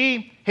out that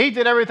he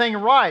did everything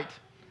right.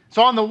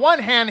 So on the one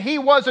hand, he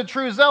was a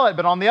true zealot,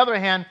 but on the other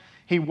hand,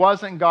 he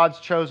wasn't God's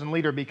chosen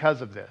leader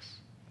because of this.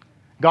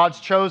 God's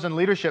chosen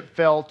leadership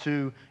fell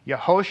to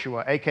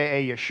Yehoshua,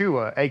 a.k.a.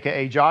 Yeshua,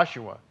 a.k.a.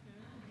 Joshua.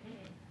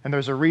 And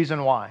there's a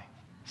reason why.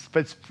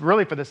 It's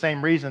really for the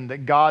same reason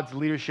that God's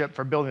leadership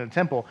for building the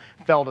temple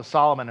fell to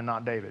Solomon and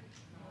not David.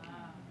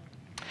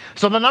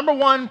 So the number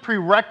one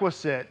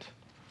prerequisite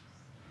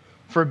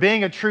for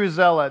being a true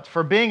zealot,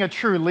 for being a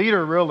true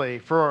leader really,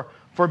 for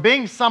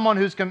being someone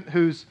who's going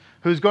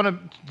to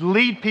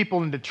lead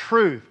people into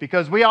truth,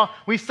 because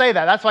we say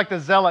that. That's like the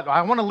zealot.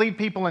 I want to lead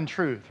people in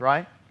truth,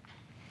 right?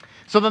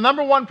 So the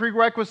number one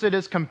prerequisite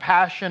is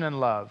compassion and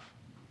love.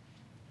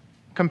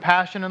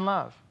 Compassion and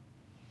love.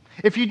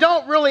 If you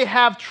don't really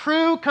have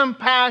true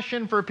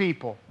compassion for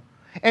people,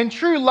 and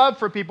true love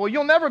for people,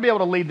 you'll never be able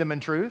to lead them in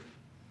truth.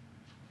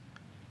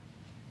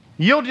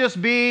 You'll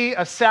just be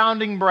a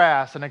sounding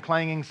brass and a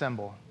clanging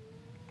cymbal.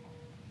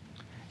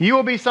 You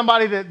will be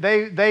somebody that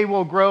they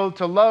will grow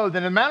to loathe.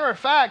 And as a matter of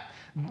fact,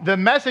 the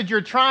message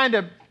you're trying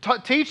to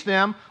teach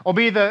them will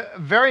be the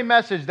very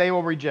message they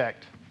will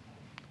reject.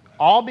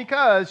 All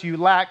because you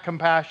lack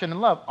compassion and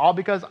love. All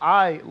because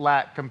I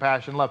lack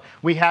compassion and love.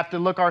 We have to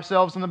look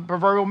ourselves in the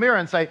proverbial mirror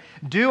and say,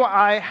 do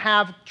I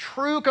have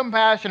true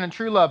compassion and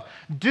true love?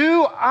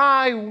 Do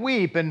I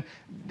weep? And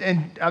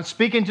I'm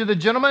speaking to the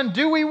gentleman,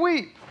 do we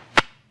weep?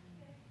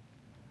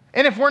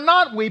 And if we're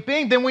not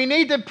weeping, then we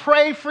need to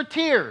pray for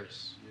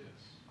tears.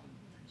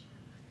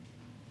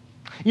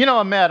 You know,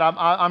 Ahmed,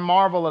 I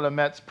marvel at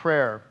Ahmed's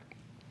prayer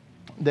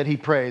that he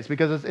prays,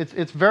 because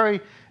it's very,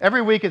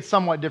 every week it's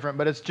somewhat different,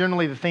 but it's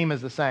generally the theme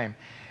is the same.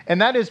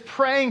 And that is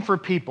praying for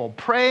people,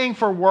 praying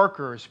for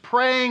workers,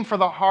 praying for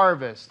the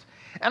harvest.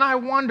 And I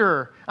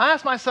wonder, I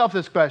ask myself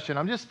this question.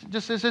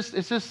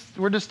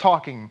 We're just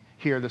talking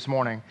here this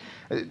morning.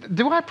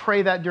 Do I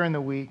pray that during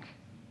the week?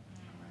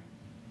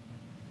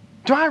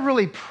 Do I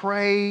really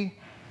pray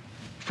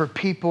for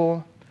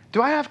people?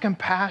 Do I have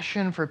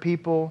compassion for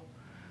people?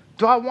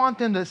 Do I want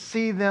them to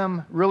see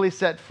them really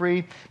set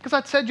free? Because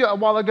I said to you a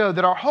while ago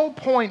that our whole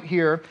point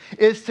here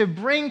is to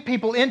bring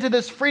people into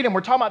this freedom.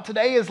 We're talking about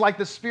today is like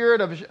the spirit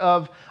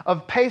of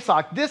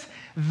Pesach.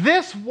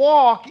 This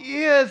walk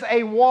is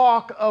a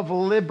walk of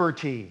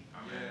liberty.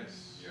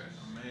 Yes.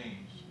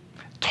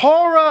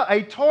 Amen.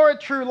 A Torah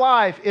true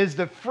life is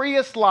the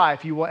freest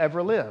life you will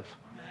ever live.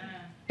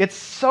 Amen. It's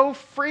so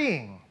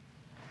freeing.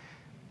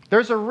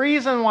 There's a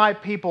reason why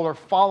people are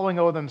following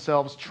over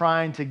themselves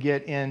trying to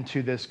get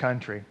into this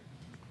country.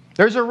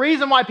 There's a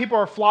reason why people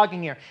are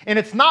flocking here. And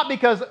it's not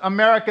because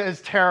America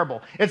is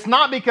terrible. It's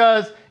not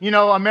because,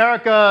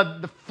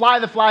 America, fly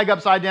the flag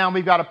upside down,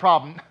 we've got a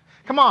problem.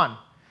 Come on.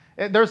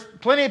 There's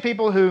plenty of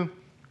people who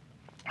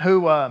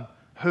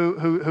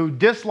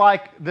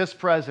dislike this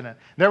president.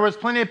 There was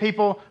plenty of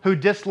people who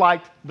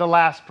disliked the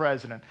last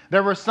president.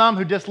 There were some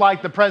who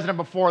disliked the president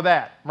before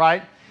that,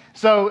 right?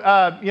 So,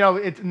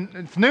 it's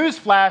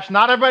newsflash.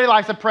 Not everybody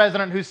likes a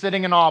president who's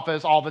sitting in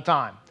office all the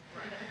time.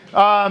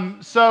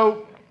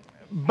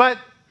 But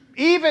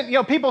even,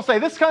 people say,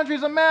 this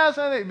country's a mess.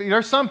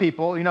 There's some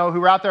people,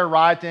 who are out there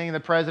rioting, and the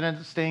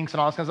president stinks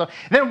and all this kind of stuff.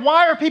 Then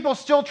why are people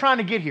still trying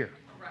to get here?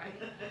 Right.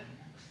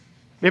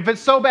 If it's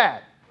so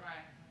bad. Right.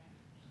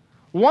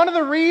 One of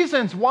the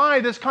reasons why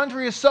this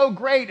country is so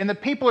great and the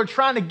people are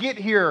trying to get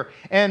here,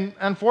 and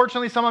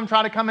unfortunately some of them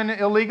try to come in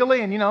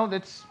illegally, and,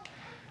 it's...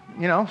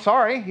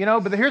 sorry,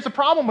 but here's the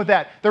problem with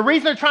that. The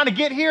reason they're trying to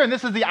get here, and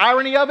this is the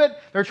irony of it,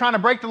 they're trying to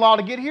break the law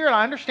to get here, and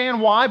I understand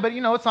why, but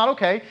it's not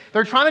okay.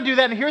 They're trying to do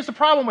that, and here's the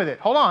problem with it.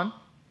 Hold on.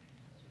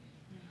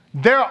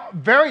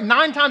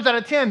 9 times out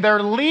of 10,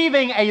 they're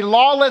leaving a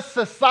lawless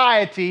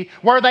society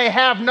where they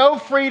have no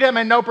freedom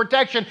and no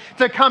protection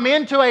to come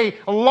into a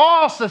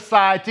law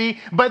society,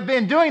 but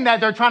in doing that,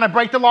 they're trying to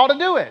break the law to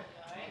do it.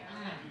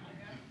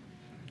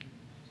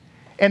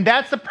 And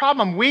that's the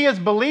problem. We as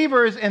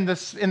believers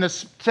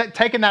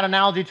taking that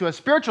analogy to a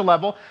spiritual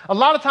level, a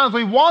lot of times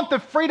we want the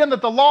freedom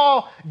that the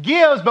law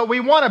gives, but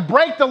we want to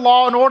break the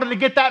law in order to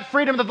get that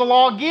freedom that the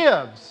law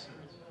gives.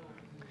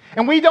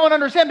 And we don't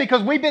understand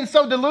because we've been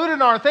so deluded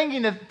in our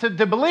thinking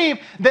to believe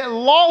that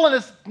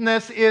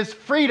lawlessness is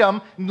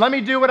freedom. Let me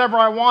do whatever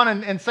I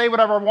want and say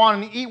whatever I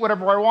want and eat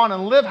whatever I want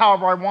and live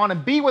however I want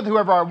and be with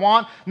whoever I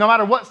want, no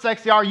matter what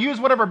sex they are,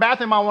 use whatever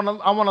bathroom I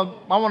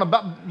want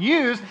to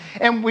use.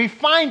 And we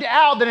find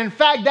out that in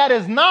fact that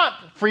is not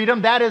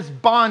freedom, that is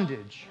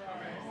bondage.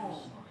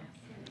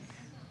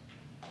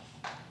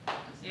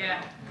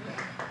 Yeah.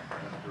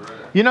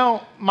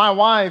 My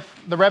wife,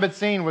 the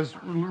Rebbetzin, was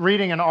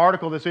reading an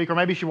article this week, or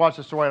maybe she watched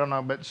the story, I don't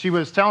know, but she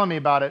was telling me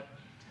about it,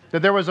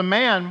 that there was a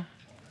man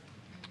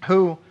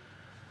who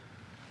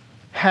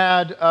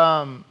had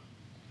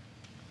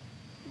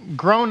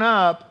grown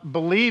up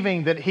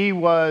believing that he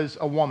was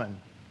a woman,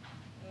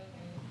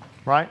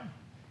 right?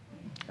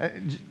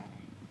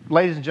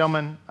 Ladies and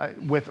gentlemen,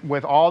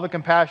 with all the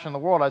compassion in the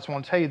world, I just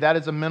want to tell you that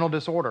is a mental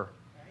disorder.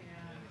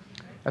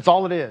 That's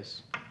all it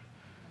is.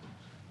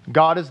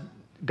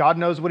 God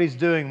knows what he's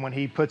doing when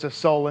he puts a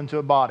soul into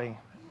a body,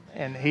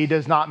 and he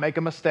does not make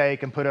a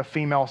mistake and put a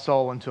female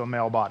soul into a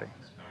male body.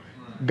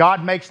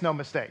 God makes no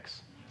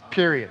mistakes,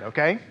 period,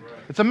 okay?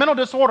 It's a mental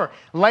disorder.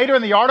 Later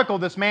in the article,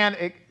 this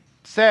man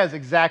says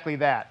exactly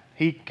that.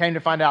 He came to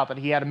find out that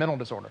he had a mental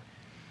disorder.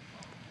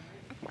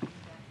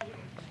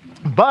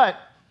 But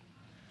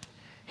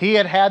he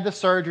had the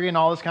surgery and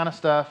all this kind of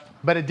stuff,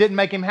 but it didn't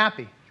make him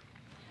happy.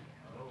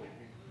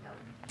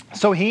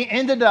 So he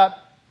ended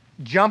up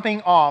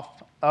jumping off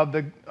of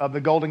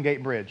the Golden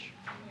Gate Bridge,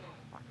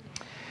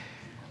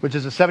 which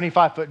is a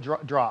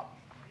 75-foot drop.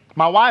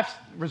 My wife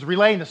was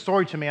relaying the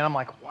story to me, and I'm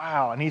like,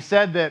 wow. And he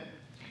said that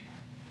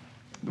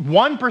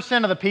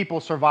 1% of the people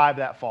survived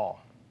that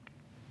fall.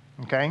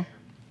 Okay?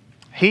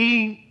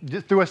 He,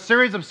 through a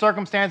series of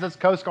circumstances,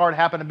 Coast Guard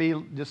happened to be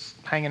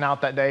just hanging out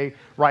that day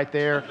right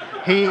there.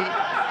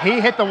 he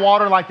hit the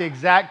water like the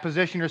exact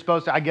position you're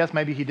supposed to. I guess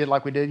maybe he did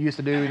like we used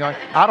to do. You know,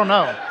 I don't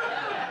know.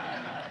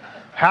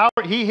 How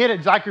he hit it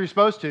exactly you're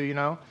supposed to, you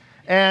know.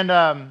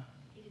 And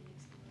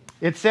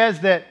it says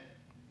that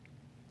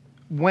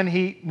when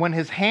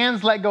his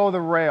hands let go of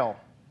the rail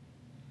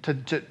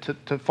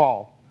to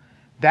fall,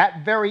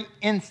 that very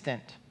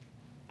instant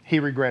he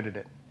regretted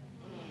it.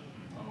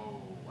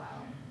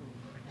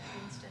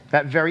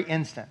 That very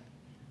instant.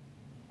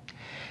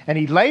 And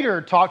he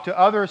later talked to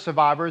other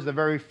survivors, the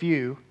very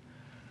few,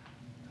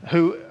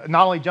 who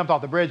not only jumped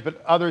off the bridge,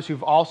 but others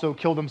who've also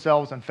killed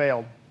themselves and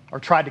failed, or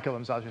tried to kill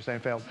themselves, you're saying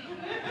failed.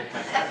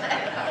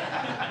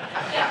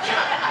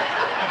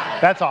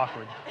 That's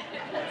awkward.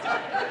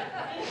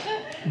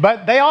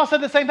 But they all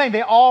said the same thing.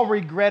 They all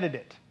regretted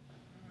it.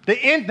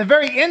 The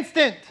very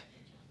instant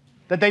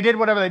that they did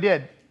whatever they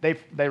did,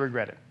 they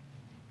regret it.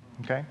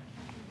 Okay?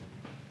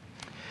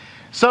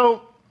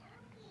 So,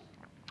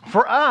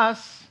 for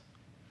us,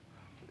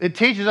 it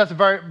teaches us a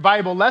very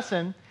valuable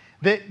lesson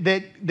that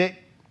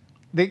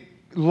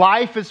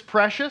life is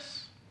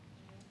precious,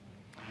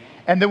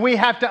 and that we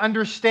have to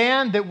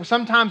understand that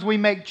sometimes we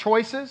make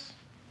choices,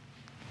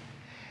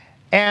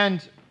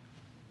 and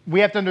we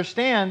have to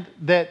understand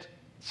that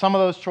some of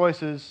those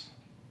choices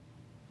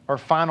are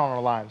final in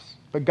our lives.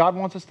 But God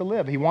wants us to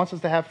live. He wants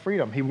us to have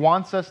freedom. He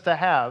wants us to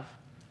have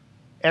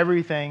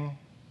everything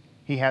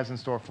He has in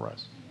store for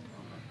us.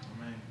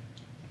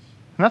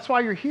 And that's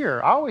why you're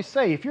here. I always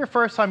say, if you're a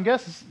first-time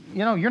guest, you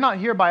know, you're not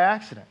here by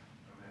accident.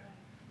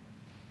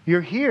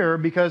 You're here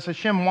because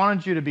Hashem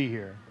wanted you to be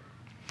here.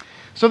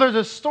 So there's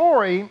a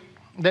story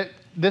that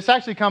this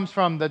actually comes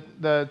from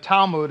the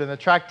Talmud in the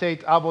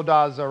tractate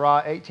Avodah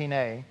Zarah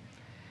 18a.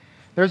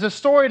 There's a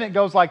story that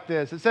goes like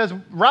this. It says,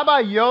 Rabbi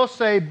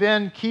Yosef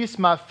ben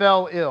Kisma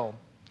fell ill.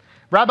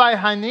 Rabbi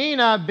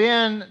Hanina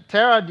ben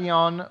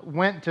Teradion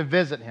went to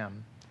visit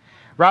him.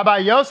 Rabbi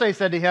Yosef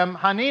said to him,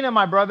 Hanina,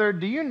 my brother,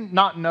 do you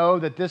not know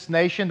that this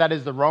nation, that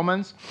is the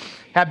Romans,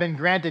 have been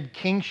granted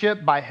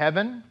kingship by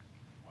heaven?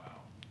 Wow.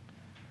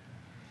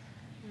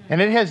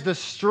 And they have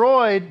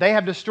destroyed the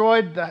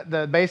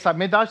Beis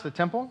HaMikdash, the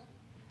temple,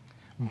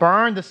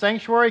 burned the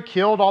sanctuary,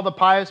 killed all the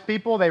pious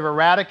people. They've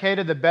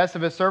eradicated the best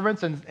of his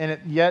servants,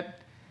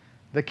 yet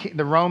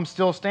the Rome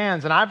still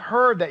stands. And I've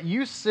heard that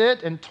you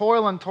sit and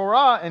toil in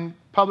Torah in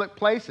public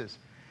places.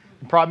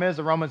 The problem is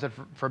the Romans have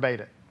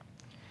forbade it.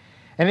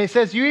 And it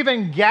says you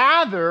even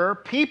gather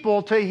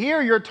people to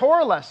hear your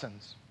Torah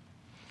lessons,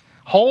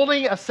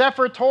 holding a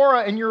Sefer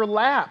Torah in your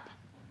lap,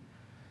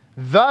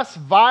 thus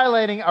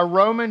violating a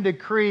Roman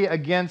decree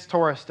against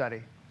Torah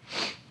study.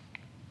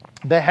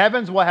 The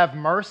heavens will have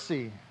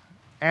mercy,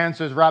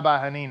 answers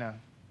Rabbi Hanina.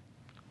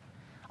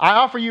 I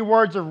offer you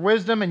words of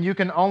wisdom, and you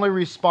can only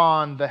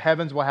respond, the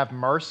heavens will have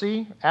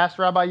mercy, asked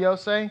Rabbi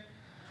Yosef.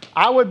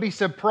 I would be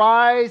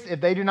surprised if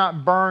they do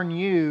not burn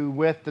you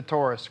with the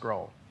Torah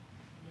scroll.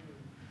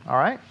 All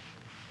right?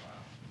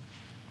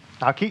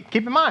 Now keep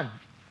in mind.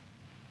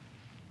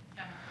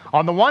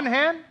 On the one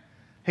hand,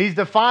 he's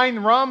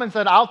defying Rome and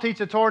said, I'll teach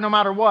the Torah no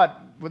matter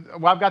what.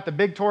 Well, I've got the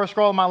big Torah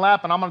scroll in my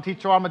lap, and I'm going to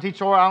teach Torah. I'm going to teach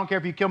Torah. I don't care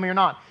if you kill me or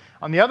not.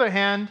 On the other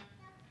hand,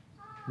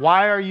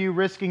 why are you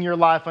risking your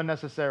life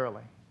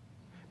unnecessarily?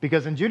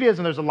 Because in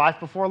Judaism, there's a life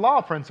before law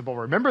principle.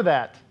 Remember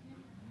that.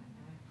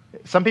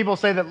 Some people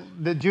say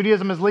that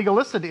Judaism is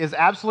legalistic. It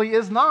absolutely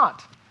is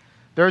not.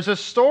 There's a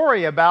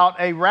story about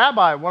a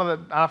rabbi,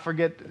 I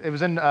forget, it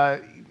was in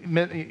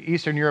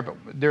Eastern Europe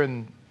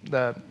during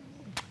the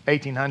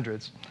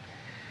 1800s.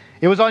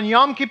 It was on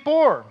Yom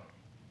Kippur.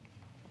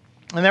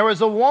 And there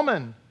was a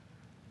woman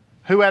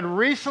who had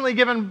recently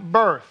given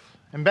birth.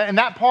 And in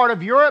that part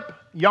of Europe,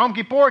 Yom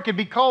Kippur could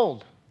be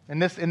cold. In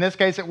this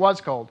case, it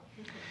was cold.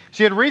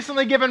 She had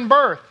recently given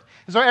birth.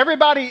 So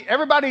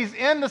everybody's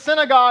in the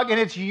synagogue, and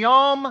it's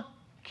Yom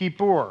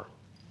Kippur.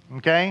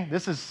 Okay?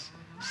 This is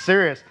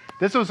serious.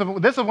 This is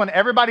when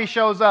everybody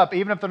shows up,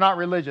 even if they're not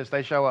religious,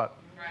 they show up.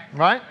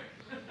 Right?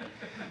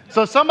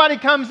 So somebody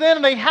comes in,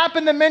 and they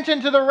happen to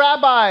mention to the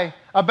rabbi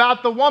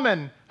about the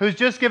woman who's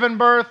just given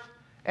birth,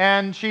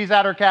 and she's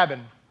at her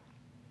cabin.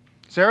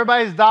 So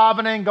everybody's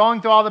davening,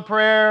 going through all the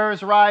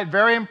prayers, right?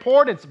 Very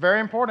important. It's very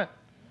important.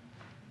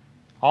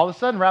 All of a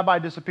sudden, rabbi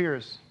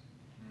disappears.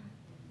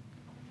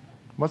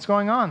 What's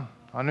going on?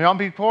 On Yom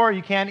Kippur,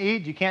 you can't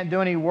eat, you can't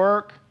do any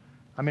work.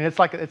 I mean,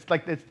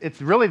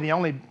 it's really the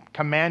only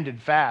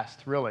commanded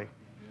fast, really.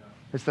 Yeah.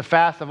 It's the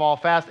fast of all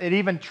fasts. It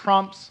even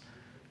trumps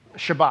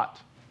Shabbat.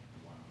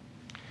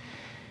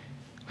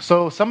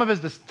 So some of his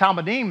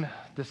Talmudim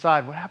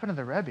decide, what happened to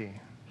the Rebbe?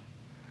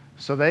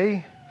 So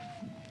they,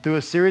 through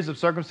a series of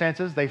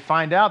circumstances, they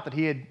find out that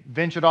he had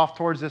ventured off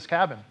towards this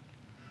cabin.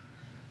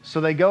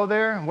 So they go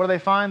there, and what do they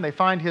find? They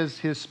find his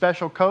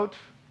special coat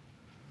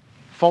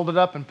folded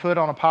up and put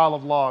on a pile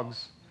of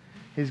logs.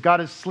 He's got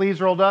his sleeves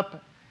rolled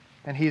up,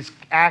 and he's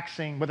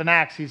axing, with an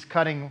axe, he's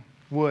cutting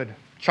wood,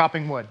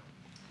 chopping wood.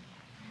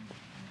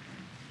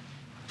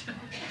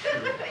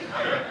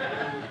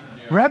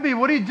 Rebbe,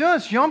 what are you doing?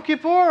 It's Yom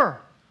Kippur.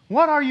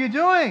 What are you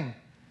doing?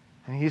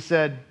 And he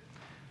said,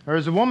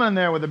 There's a woman in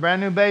there with a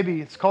brand new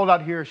baby. It's cold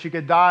out here. She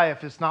could die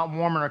if it's not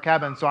warm in her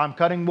cabin. So I'm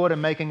cutting wood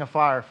and making a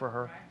fire for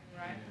her.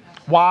 Right.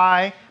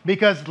 Why?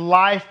 Because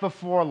life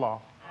before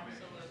law.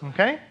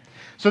 Okay?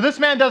 So this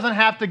man doesn't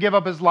have to give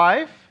up his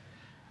life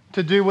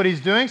to do what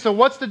he's doing. So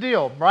what's the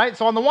deal, right?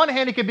 So on the one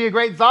hand, he could be a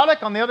great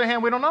tzaddik. On the other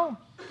hand, we don't know.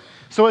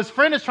 So his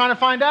friend is trying to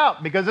find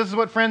out, because this is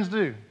what friends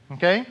do.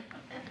 Okay?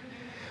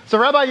 So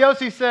Rabbi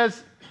Yossi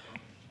says,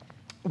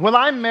 will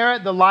I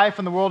merit the life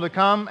in the world to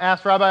come?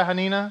 Asked Rabbi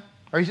Hanina.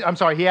 He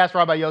asked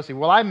Rabbi Yossi,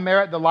 will I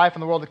merit the life in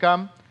the world to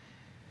come?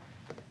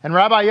 And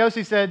Rabbi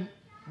Yossi said,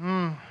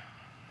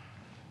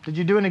 did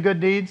you do any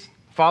good deeds?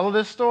 Follow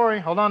this story.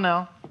 Hold on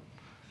now.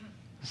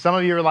 Some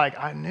of you are like,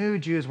 I knew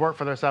Jews work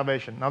for their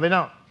salvation. No, they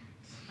don't.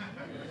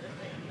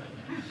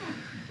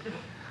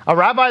 A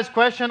rabbi's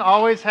question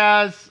always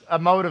has a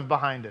motive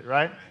behind it,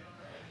 right?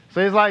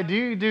 So he's like, do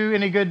you do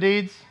any good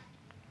deeds?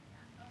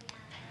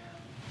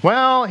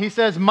 Well, he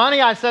says,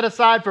 money I set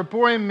aside for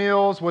Purim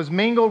meals was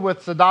mingled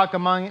with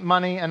tzedakah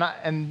money, and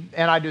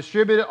I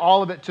distributed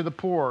all of it to the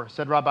poor,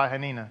 said Rabbi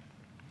Hanina.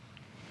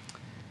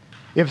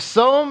 If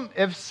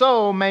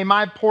so, may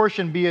my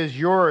portion be as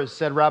yours,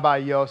 said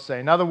Rabbi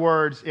Yossi. In other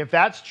words, if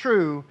that's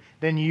true,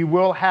 then you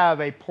will have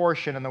a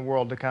portion in the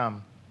world to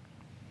come.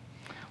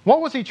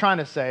 What was he trying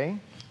to say?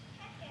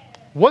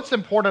 What's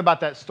important about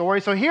that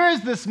story? So here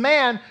is this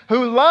man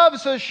who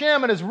loves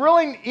Hashem and is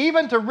willing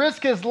even to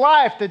risk his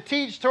life to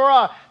teach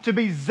Torah, to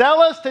be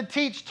zealous to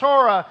teach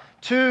Torah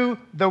to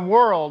the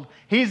world.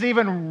 He's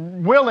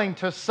even willing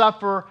to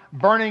suffer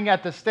burning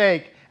at the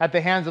stake at the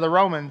hands of the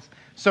Romans.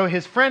 So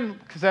his friend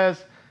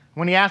says,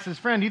 when he asks his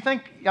friend, do you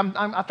think, kind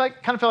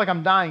of feel like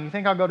I'm dying. You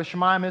think I'll go to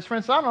Shemayim? His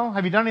friend says, I don't know.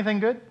 Have you done anything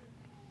good?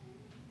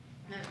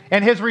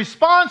 And his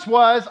response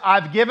was,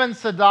 I've given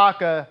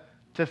tzedakah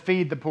to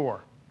feed the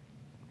poor.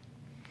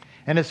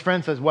 And his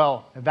friend says,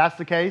 well, if that's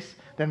the case,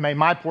 then may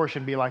my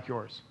portion be like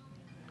yours.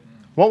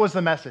 What was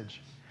the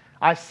message?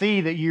 I see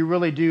that you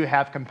really do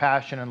have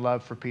compassion and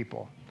love for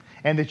people,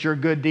 and that your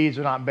good deeds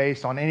are not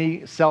based on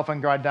any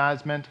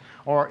self-aggrandizement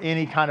or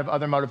any kind of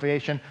other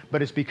motivation,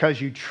 but it's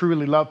because you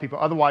truly love people.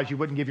 Otherwise, you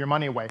wouldn't give your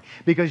money away.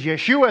 Because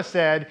Yeshua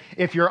said,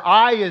 if your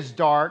eye is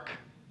dark,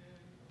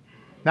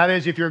 that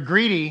is, if you're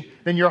greedy,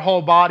 then your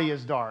whole body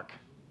is dark.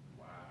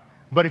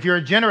 But if you're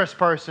a generous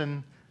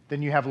person,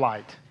 then you have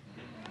light.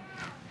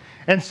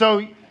 And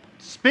so,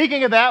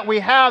 speaking of that, we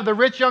have the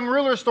rich young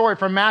ruler story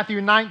from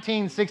Matthew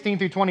 19, 16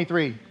 through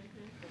 23.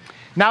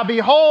 Now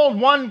behold,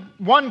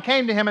 one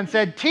came to him and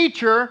said,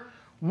 Teacher,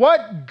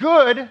 what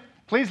good,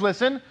 please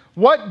listen,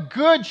 what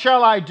good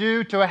shall I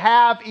do to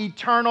have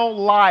eternal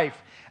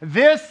life?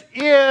 This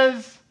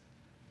is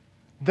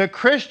the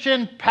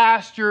Christian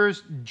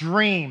pastor's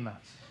dream.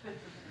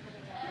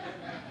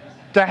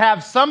 To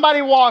have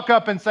somebody walk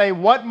up and say,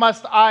 what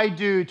must I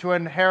do to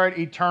inherit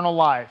eternal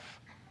life?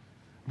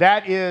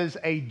 That is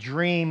a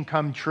dream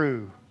come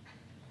true.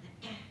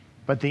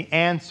 But the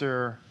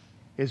answer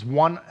is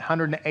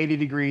 180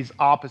 degrees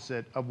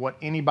opposite of what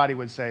anybody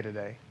would say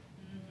today.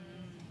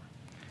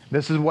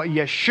 This is what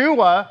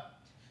Yeshua,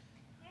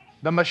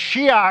 the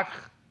Mashiach,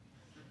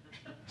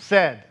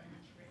 said.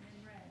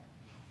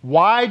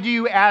 Why do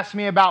you ask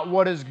me about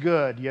what is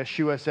good?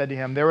 Yeshua said to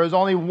him, there is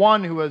only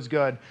one who is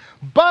good.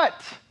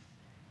 But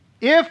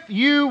if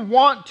you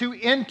want to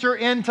enter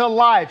into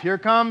life, here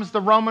comes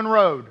the Roman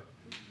road.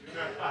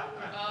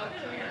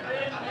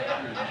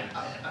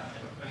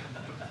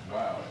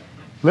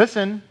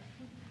 Listen,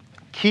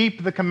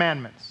 keep the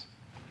commandments.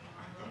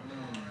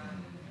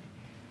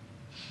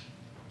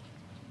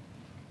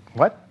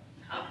 What?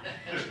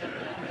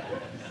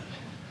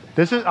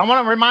 I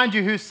want to remind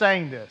you who's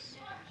saying this.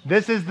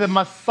 This is the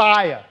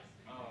Messiah.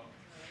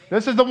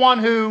 This is the one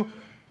who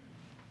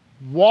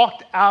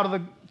walked out of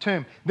the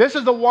tomb. This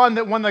is the one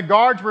that when the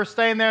guards were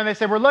staying there and they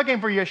said, we're looking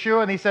for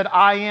Yeshua, and he said,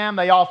 I am,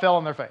 they all fell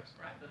on their face.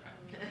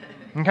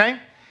 Okay?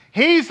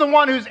 He's the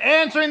one who's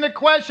answering the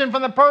question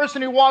from the person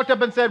who walked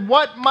up and said,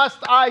 what must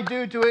I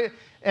do to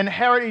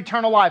inherit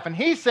eternal life? And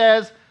he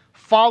says,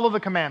 follow the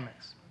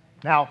commandments.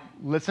 Now,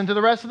 listen to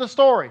the rest of the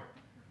story.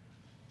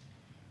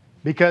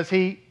 Because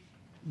the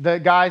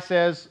guy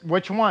says,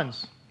 which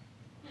ones?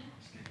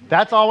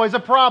 That's always a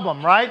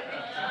problem, right?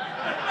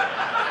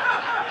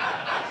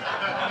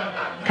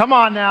 Come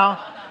on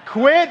now.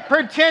 Quit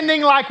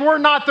pretending like we're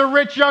not the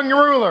rich young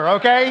ruler,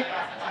 okay?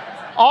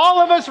 All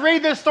of us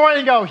read this story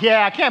and go,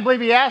 yeah, I can't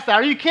believe he asked that.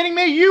 Are you kidding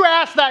me? You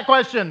asked that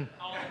question.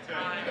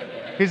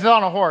 He's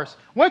on a horse.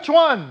 Which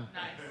one?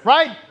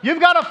 Right? You've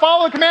got to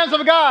follow the commands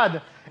of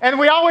God. And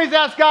we always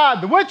ask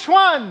God, which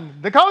one?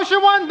 The kosher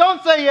one?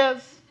 Don't say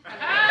yes.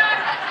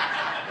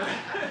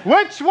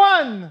 Which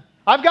one?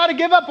 I've got to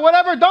give up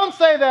whatever. Don't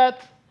say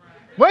that.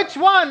 Which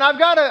one?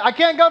 I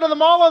can't go to the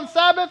mall on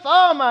Sabbath.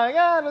 Oh my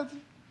God.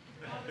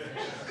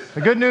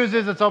 The good news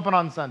is it's open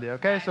on Sunday,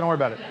 okay? So don't worry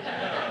about it.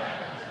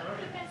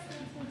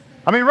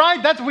 I mean,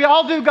 right? We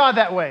all do God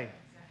that way.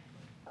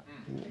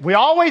 We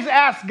always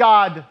ask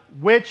God,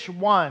 which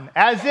one?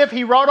 As if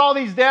he wrote all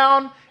these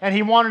down and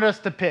he wanted us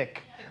to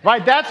pick.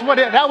 Right?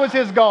 That was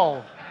his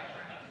goal.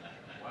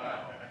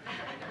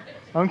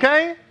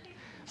 Okay?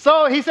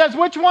 So he says,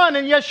 which one?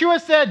 And Yeshua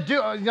said,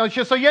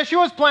 so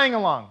Yeshua's playing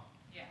along.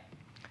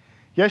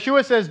 Yeah.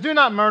 Yeshua says, do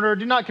not murder,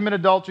 do not commit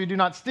adultery, do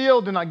not steal,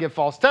 do not give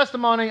false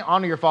testimony,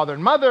 honor your father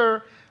and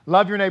mother,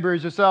 love your neighbor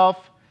as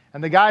yourself.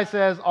 And the guy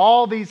says,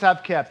 all these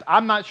have kept.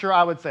 I'm not sure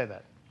I would say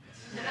that.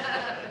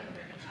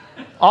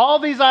 All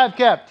these I have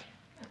kept.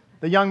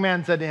 The young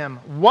man said to him,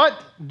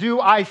 what do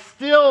I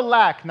still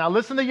lack? Now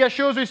listen to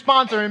Yeshua's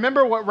response and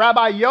remember what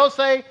Rabbi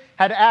Yosei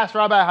had asked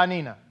Rabbi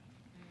Hanina.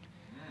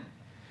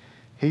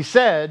 He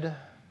said,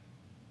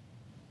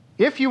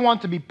 if you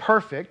want to be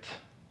perfect,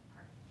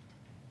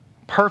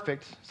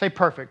 say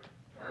perfect.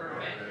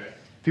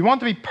 If you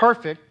want to be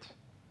perfect,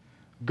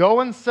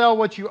 go and sell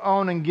what you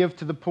own and give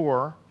to the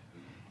poor,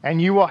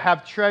 and you will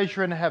have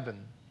treasure in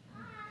heaven.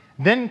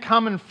 Then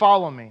come and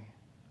follow me.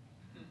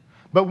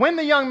 But when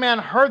the young man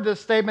heard this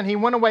statement, he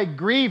went away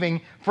grieving,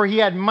 for he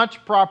had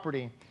much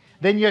property.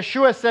 Then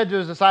Yeshua said to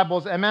his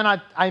disciples, Amen,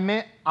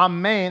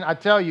 I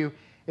tell you,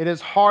 it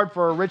is hard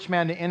for a rich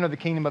man to enter the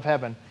kingdom of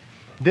heaven.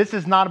 This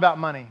is not about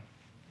money.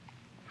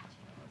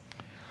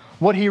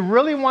 What he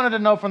really wanted to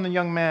know from the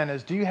young man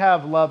is, do you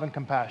have love and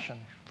compassion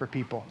for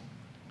people?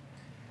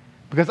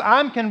 Because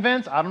I'm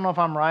convinced, I don't know if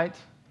I'm right,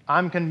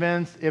 I'm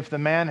convinced if the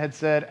man had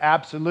said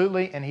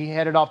absolutely and he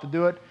headed off to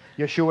do it,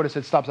 Yeshua would have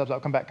said, stop,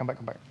 come back.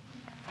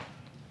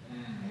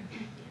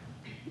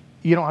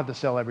 You don't have to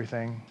sell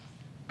everything.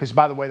 Because,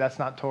 by the way, that's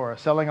not Torah.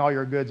 Selling all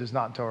your goods is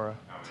not Torah.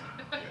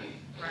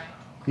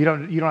 You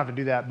don't have to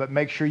do that, but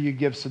make sure you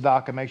give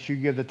tzedakah, make sure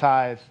you give the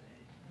tithe.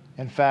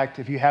 In fact,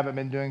 if you haven't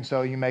been doing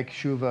so, you make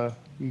shuvah,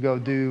 you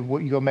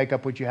go make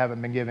up what you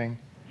haven't been giving.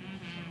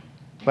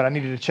 But I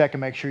needed to check and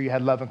make sure you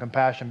had love and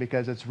compassion,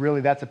 because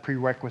that's a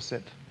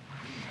prerequisite.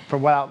 For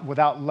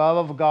without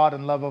love of God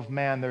and love of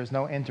man, there's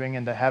no entering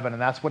into heaven,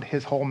 and that's what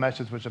his whole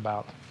message was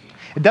about.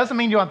 It doesn't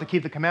mean you don't have to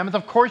keep the commandments.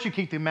 Of course you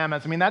keep the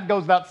commandments. I mean, that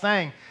goes without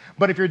saying.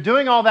 But if you're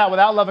doing all that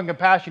without love and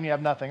compassion, you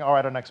have nothing. All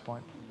right, our next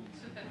point.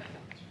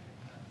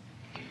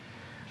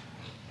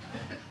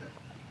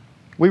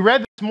 We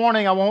read this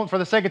morning, for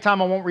the sake of time,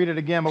 I won't read it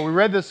again, but we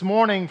read this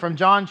morning from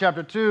John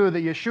chapter 2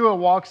 that Yeshua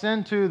walks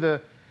into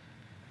the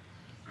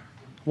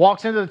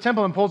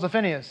temple and pulls a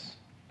Phineas.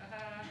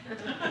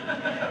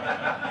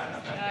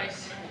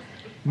 Nice.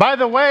 By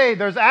the way,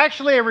 there's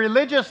actually a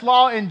religious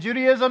law in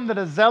Judaism that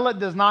a zealot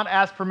does not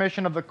ask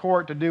permission of the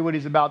court to do what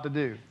he's about to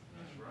do.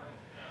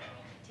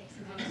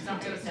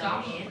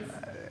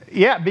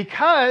 Yeah,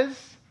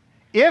 because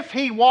if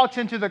he walks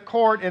into the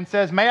court and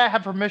says, may I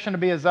have permission to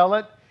be a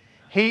zealot,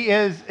 he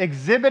is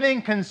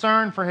exhibiting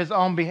concern for his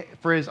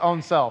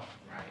own self.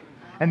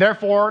 And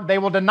therefore, they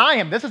will deny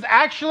him. This is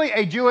actually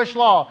a Jewish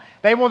law.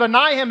 They will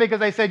deny him because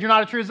they said, you're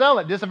not a true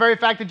zealot. Just the very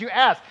fact that you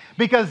asked.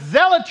 Because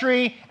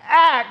zealotry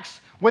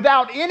acts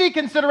without any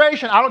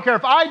consideration. I don't care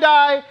if I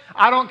die.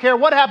 I don't care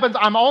what happens.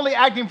 I'm only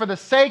acting for the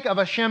sake of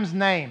Hashem's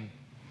name.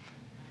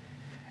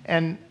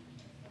 And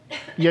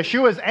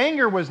Yeshua's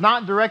anger was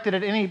not directed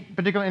at any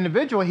particular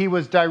individual.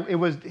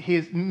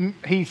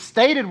 He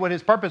stated what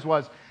his purpose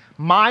was.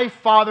 My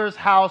Father's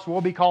house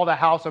will be called a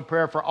house of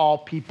prayer for all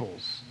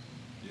peoples.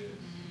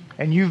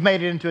 And you've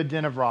made it into a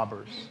den of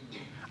robbers.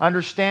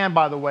 Understand,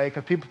 by the way,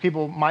 because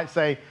people might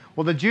say,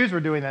 well, the Jews were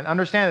doing that.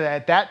 Understand that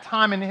at that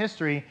time in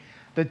history,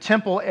 the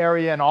temple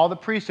area and all the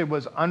priesthood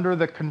was under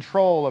the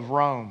control of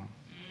Rome.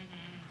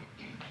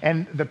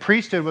 And the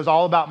priesthood was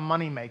all about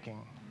money making.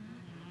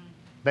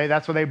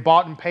 That's what they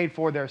bought and paid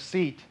for their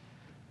seat.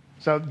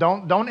 So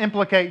don't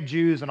implicate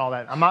Jews and all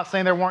that. I'm not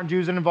saying there weren't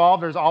Jews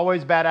involved. There's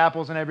always bad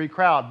apples in every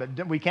crowd.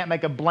 But we can't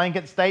make a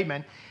blanket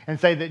statement and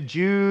say that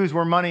Jews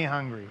were money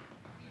hungry.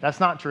 That's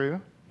not true.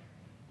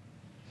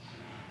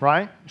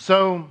 Right?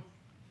 So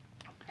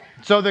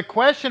the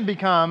question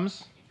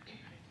becomes,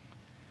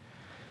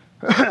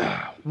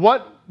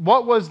 what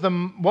was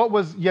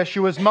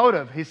Yeshua's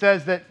motive? He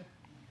says that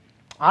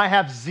I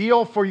have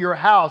zeal for your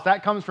house.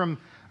 That comes from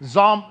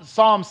Psalm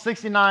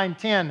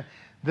 69:10.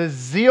 The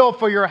zeal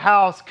for your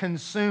house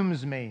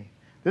consumes me.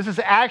 This is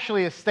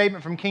actually a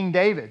statement from King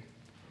David.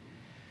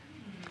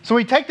 So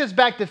we take this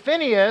back to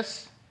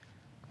Phineas.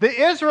 The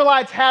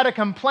Israelites had a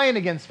complaint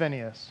against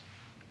Phineas.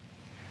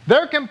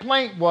 Their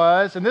complaint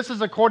was, and this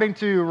is according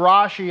to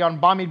Rashi on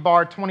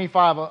Bamidbar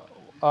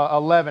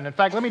 25:11. In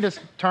fact, let me just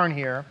turn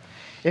here.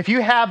 If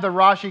you have the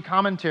Rashi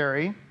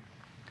commentary,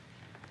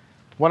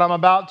 what I'm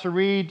about to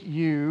read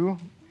you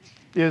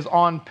is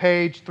on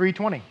page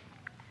 320.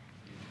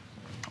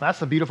 That's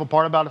the beautiful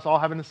part about us all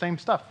having the same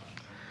stuff.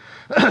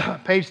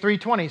 Page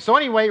 320. So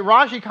anyway,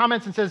 Rashi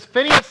comments and says,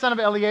 Phinehas, son of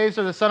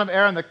Eleazar, the son of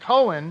Aaron, the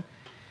Cohen,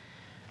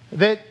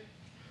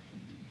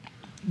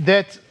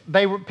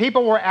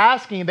 people were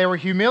asking, they were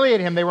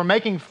humiliating him, they were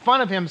making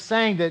fun of him,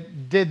 saying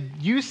that, did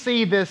you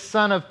see this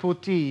son of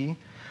Puti,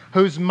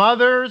 whose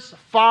mother's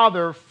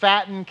father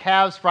fattened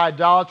calves for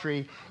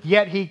idolatry,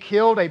 yet he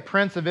killed a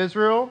prince of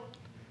Israel?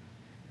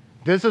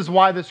 This is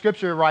why the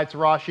scripture, writes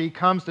Rashi,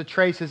 comes to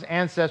trace his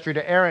ancestry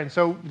to Aaron.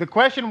 So the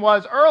question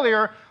was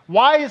earlier,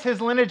 why is his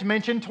lineage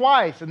mentioned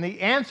twice? And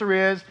the answer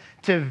is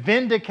to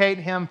vindicate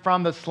him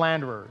from the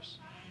slanderers.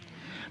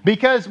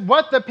 Because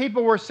what the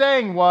people were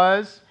saying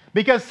was,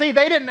 Because, see,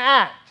 they didn't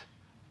act.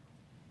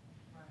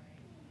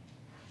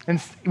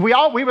 And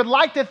we would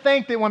like to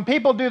think that when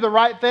people do the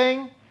right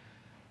thing,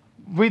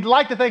 we'd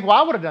like to think, well,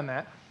 I would have done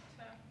that.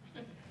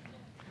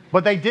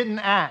 But they didn't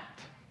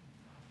act.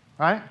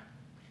 Right?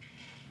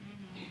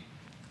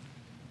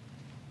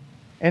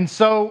 And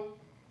so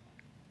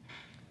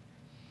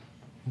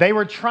they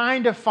were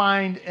trying to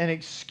find an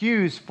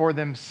excuse for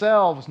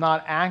themselves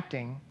not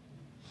acting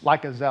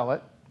like a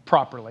zealot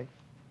properly.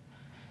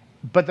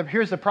 But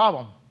here's the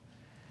problem.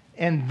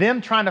 In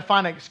them trying to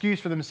find an excuse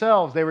for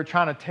themselves, they were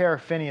trying to tear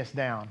Phineas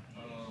down.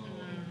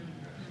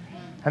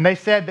 And they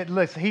said that,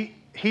 listen,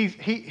 his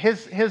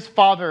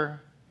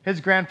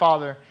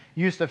grandfather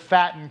used to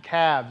fatten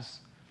calves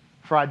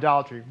for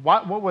idolatry.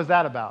 What was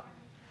that about?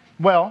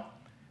 Well,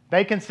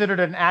 they considered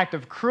it an act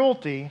of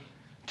cruelty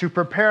to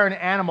prepare an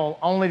animal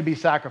only to be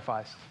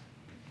sacrificed.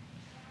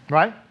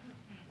 Right?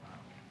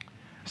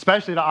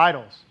 Especially to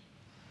idols.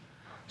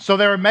 So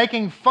they were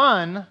making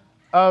fun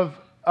of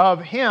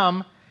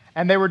him,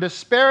 and they were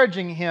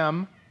disparaging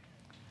him,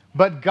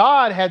 but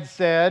God had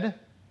said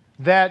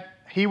that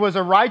he was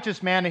a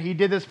righteous man and he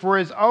did this for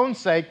his own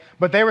sake,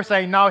 but they were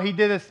saying, no, he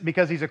did this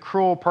because he's a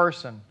cruel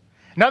person.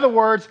 In other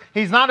words,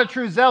 he's not a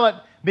true zealot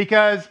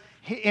because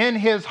in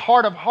his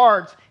heart of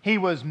hearts, he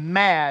was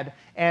mad,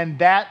 and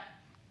that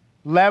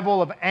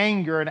level of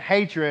anger and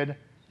hatred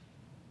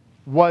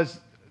was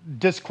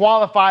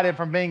disqualified him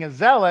from being a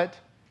zealot,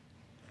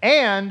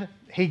 and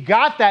he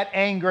got that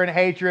anger and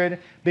hatred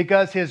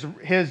because he's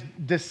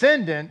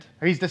descended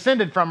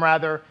from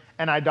an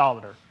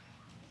idolater.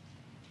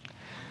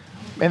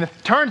 And it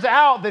turns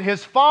out that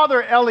his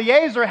father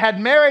Eliezer had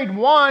married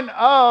one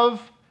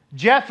of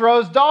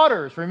Jethro's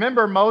daughters.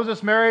 Remember,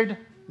 Moses married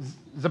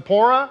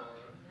Zipporah?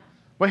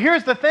 Well,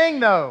 here's the thing,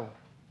 though.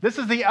 This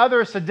is the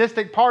other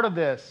sadistic part of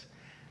this.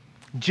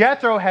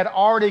 Jethro had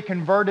already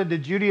converted to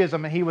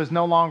Judaism, and he was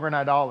no longer an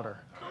idolater.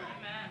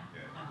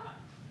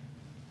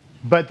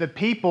 But the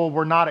people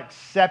were not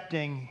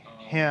accepting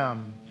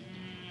him,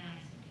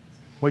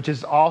 which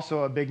is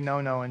also a big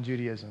no-no in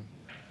Judaism.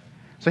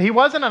 So he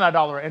wasn't an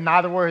idolater, and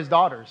neither were his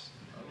daughters.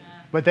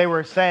 But they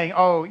were saying,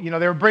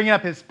 they were bringing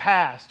up his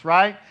past,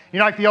 right? You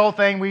know, like the old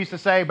thing we used to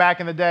say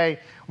back in the day,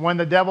 when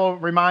the devil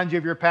reminds you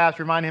of your past,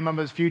 remind him of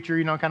his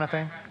future, kind of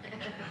thing.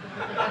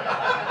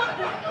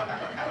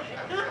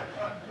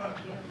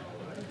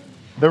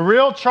 The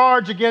real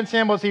charge against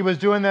him was he was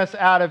doing this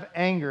out of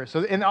anger.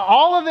 So in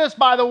all of this,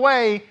 by the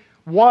way,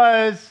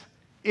 was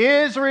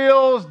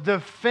Israel's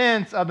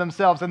defense of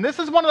themselves. And this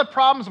is one of the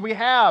problems we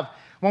have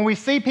when we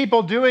see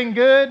people doing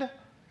good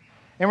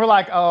and we're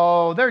like,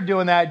 oh, they're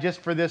doing that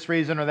just for this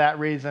reason or that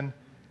reason.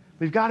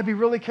 We've got to be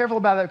really careful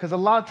about that, because a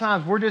lot of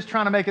times we're just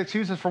trying to make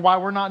excuses for why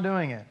we're not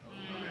doing it.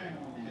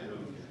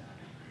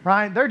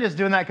 Right? They're just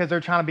doing that because they're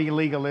trying to be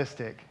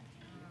legalistic.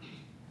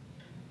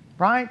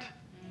 Right?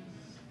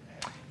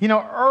 You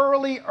know,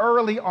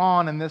 early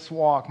on in this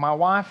walk, my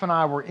wife and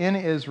I were in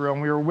Israel,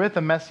 and we were with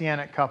a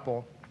Messianic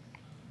couple.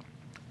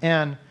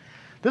 And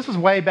this was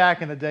way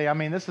back in the day. I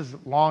mean, this is a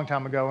long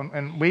time ago,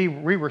 and we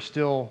were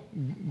still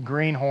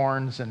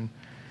greenhorns and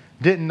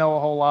didn't know a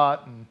whole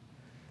lot. And,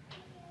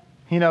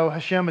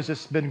 Hashem has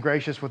just been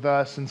gracious with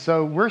us. And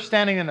so we're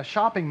standing in a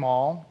shopping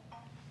mall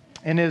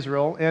in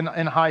Israel, in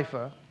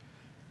Haifa.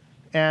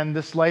 And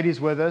this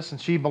lady's with us, and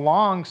she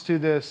belongs to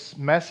this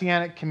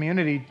Messianic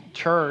community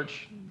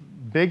church,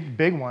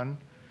 big one,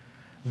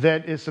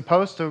 that is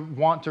supposed to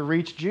want to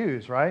reach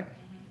Jews, right?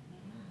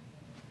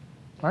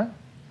 Right?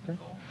 Okay.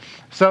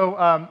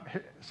 So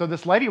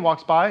this lady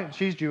walks by, and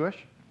she's Jewish.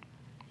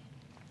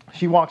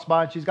 She walks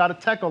by, and she's got a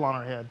tekel on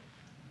her head.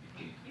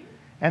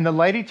 And the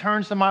lady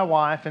turns to my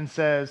wife and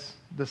says,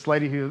 this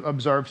lady who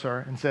observes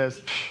her, and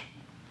says,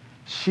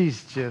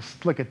 she's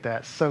just, look at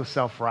that, so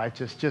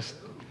self-righteous, just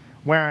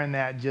wearing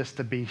that just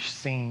to be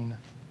seen.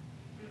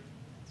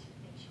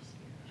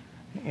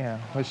 Yeah,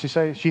 what did she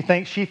say? She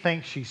thinks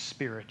she's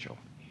spiritual.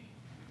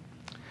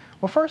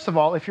 Well, first of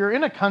all, if you're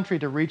in a country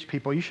to reach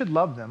people, you should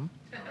love them.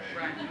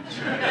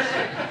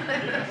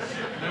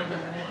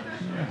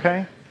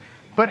 Okay?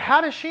 But how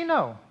does she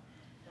know?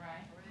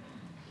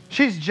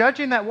 She's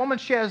judging that woman.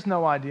 She has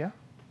no idea.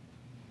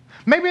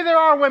 Maybe there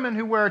are women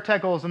who wear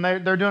tekels and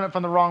they're doing it for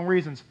the wrong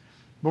reasons.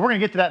 But we're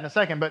going to get to that in a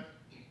second. But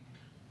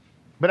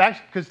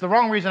actually, because the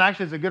wrong reason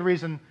actually is a good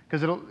reason,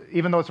 because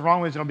even though it's the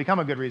wrong reason, it'll become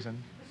a good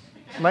reason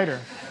later.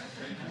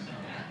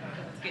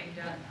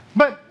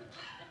 But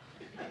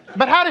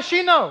how does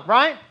she know,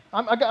 right?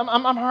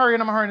 I'm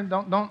hurrying.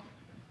 Don't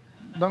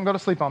go to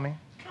sleep on me.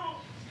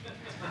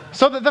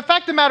 So the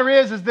fact of the matter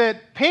is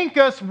that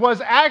Pinchas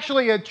was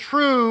actually a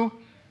true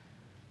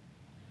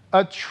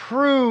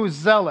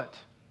zealot.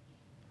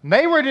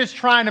 They were just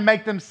trying to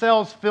make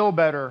themselves feel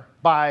better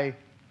by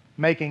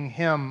making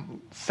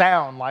him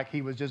sound like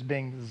he was just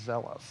being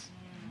zealous.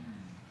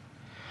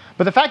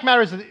 But the fact of the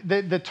matter is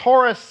that the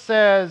Torah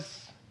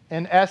says,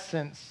 in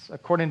essence,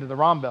 according to the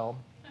Rambam,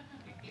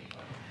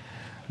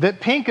 that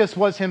Pinchas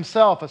was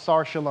himself a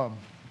Sar Shalom.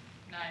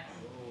 Nice.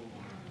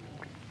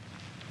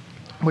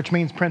 Which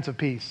means Prince of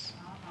Peace.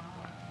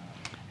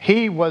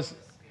 He was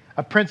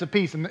a prince of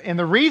peace. And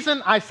the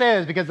reason I say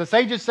this is because the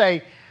sages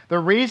say the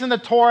reason the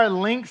Torah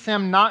links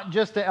him not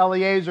just to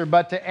Eleazar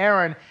but to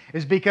Aaron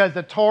is because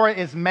the Torah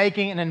is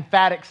making an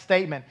emphatic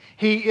statement.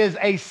 He is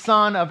a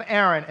son of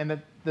Aaron.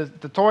 And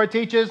the Torah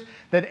teaches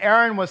that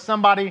Aaron was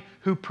somebody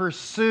who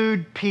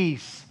pursued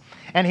peace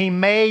and he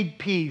made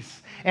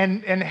peace.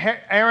 And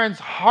Aaron's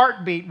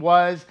heartbeat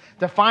was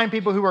to find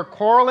people who were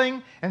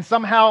quarreling and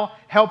somehow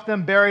help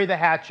them bury the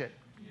hatchet.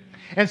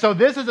 And so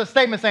this is a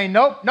statement saying,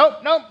 nope, nope,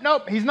 nope,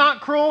 nope. He's not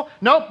cruel.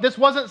 Nope, this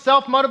wasn't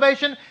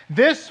self-motivation.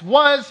 This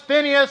was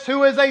Phinehas,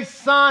 who is a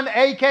son,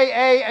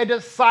 a.k.a. a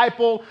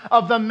disciple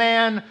of the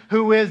man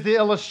who is the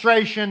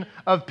illustration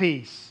of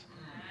peace.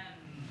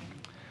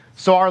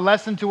 So our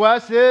lesson to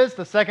us is,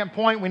 the second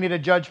point, we need to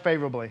judge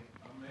favorably.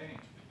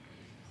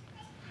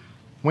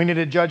 We need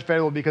to judge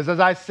favorably because,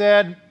 as I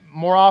said,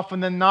 more often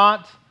than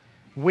not,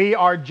 we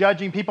are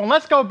judging people. And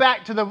let's go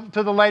back to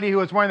the lady who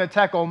was wearing the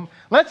tekel.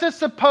 Let's just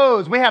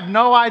suppose, we have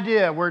no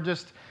idea. We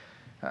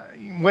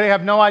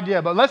have no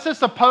idea. But let's just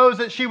suppose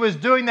that she was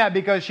doing that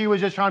because she was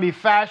just trying to be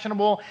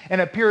fashionable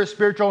and appear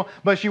spiritual,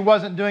 but she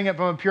wasn't doing it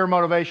from a pure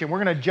motivation.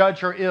 We're going to judge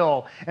her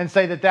ill and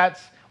say that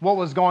that's what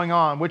was going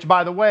on. Which,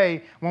 by the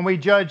way, when we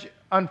judge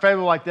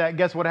unfavorable like that,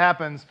 guess what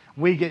happens?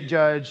 We get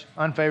judged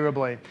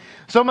unfavorably.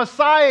 So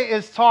Messiah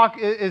is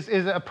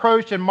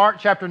approached in Mark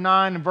chapter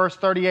 9 and verse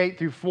 38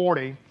 through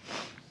 40.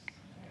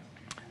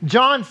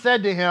 John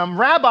said to him,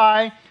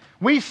 Rabbi,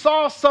 we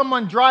saw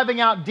someone driving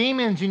out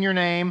demons in your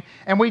name,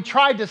 and we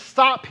tried to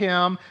stop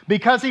him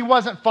because he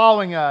wasn't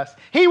following us.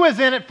 He was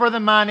in it for the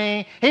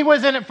money. He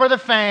was in it for the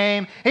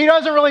fame. He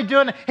doesn't really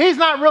do it. He's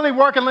not really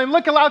working.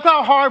 Look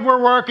how hard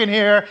we're working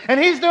here. And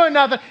he's doing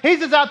nothing. He's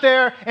just out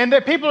there, and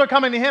the people are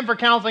coming to him for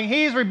counseling.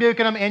 He's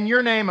rebuking them in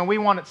your name, and we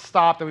want it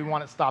stopped, and we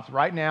want it stopped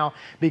right now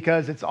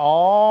because it's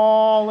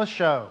all a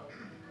show.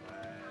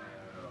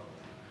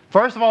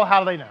 First of all, how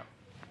do they know?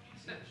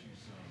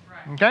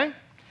 Okay?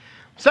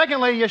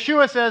 Secondly,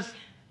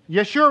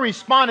 Yeshua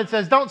responded,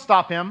 says, don't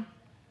stop him.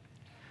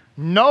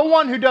 No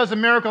one who does a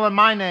miracle in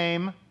my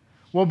name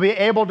will be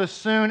able to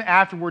soon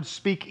afterwards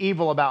speak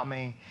evil about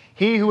me.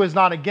 He who is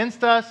not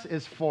against us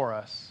is for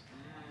us.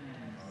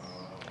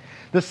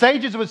 The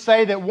sages would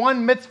say that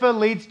one mitzvah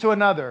leads to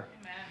another.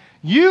 Amen.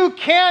 You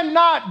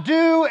cannot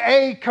do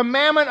a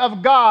commandment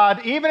of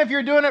God, even if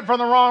you're doing it for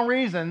the wrong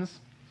reasons,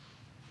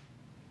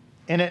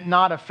 and it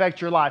not affect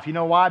your life. You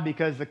know why?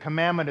 Because the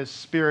commandment is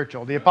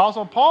spiritual. The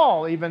Apostle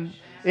Paul even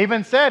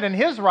said in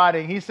his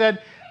writing, he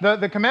said,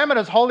 the commandment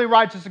is holy,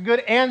 righteous, and good,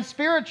 and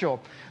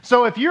spiritual.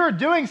 So if you're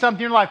doing something,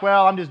 you're like,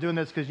 well, I'm just doing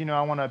this because,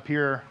 I want to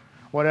appear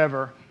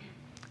whatever.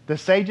 The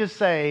sages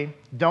say,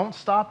 don't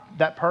stop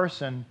that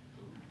person,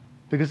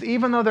 because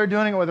even though they're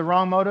doing it with the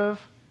wrong motive,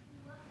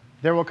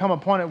 there will come a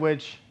point at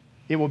which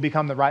it will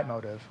become the right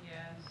motive.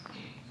 Yes.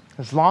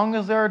 As long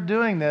as they're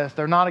doing this,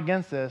 they're not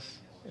against this.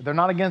 They're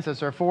not against us,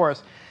 they're for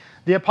us.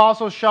 The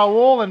Apostle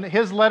Shaul, in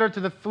his letter to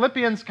the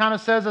Philippians, kind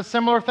of says a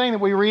similar thing that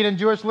we read in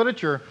Jewish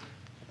literature.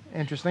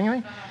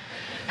 Interestingly.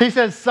 He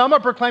says, some are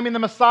proclaiming the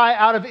Messiah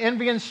out of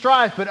envy and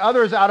strife, but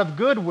others out of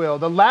goodwill.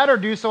 The latter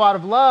do so out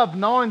of love,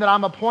 knowing that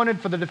I'm appointed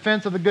for the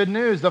defense of the good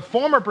news. The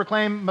former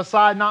proclaim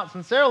Messiah not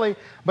sincerely,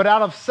 but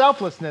out of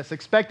selflessness,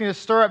 expecting to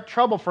stir up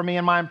trouble for me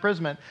in my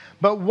imprisonment.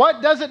 But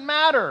what does it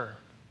matter?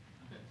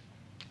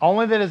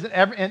 Only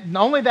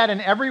that in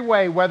every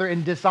way, whether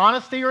in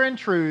dishonesty or in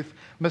truth,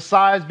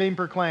 Messiah is being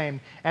proclaimed.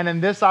 And in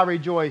this I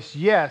rejoice.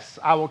 Yes,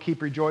 I will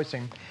keep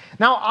rejoicing.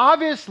 Now,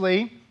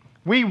 obviously,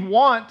 we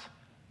want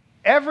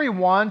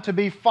everyone to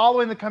be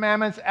following the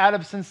commandments out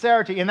of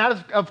sincerity. And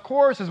that, of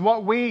course, is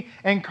what we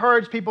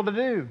encourage people to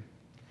do.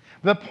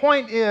 The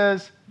point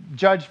is,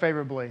 judge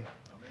favorably.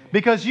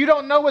 Because you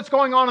don't know what's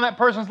going on in that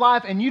person's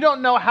life, and you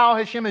don't know how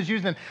Hashem is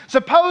using them.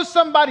 Suppose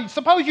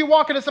you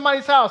walk into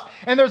somebody's house,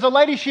 and there's a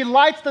lady, she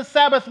lights the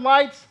Sabbath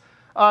lights,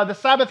 the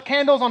Sabbath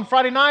candles on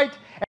Friday night,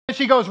 and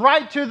she goes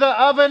right to the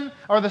oven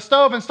or the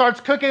stove and starts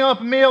cooking up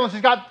a meal, and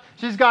she's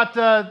got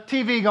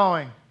TV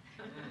going.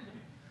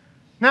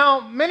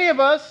 Now, many of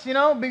us,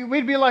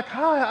 we'd be like,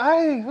 can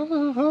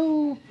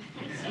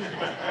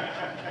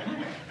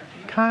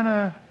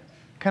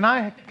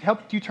I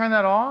help you turn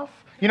that off?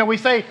 We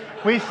say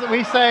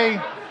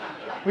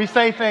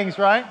things,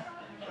 right?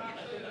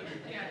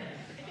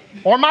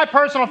 Or my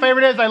personal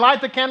favorite is they light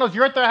the candles,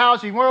 you're at their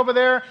house, you go over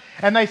there,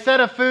 and they set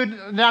a food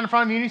down in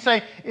front of you, and you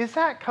say, is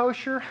that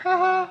kosher?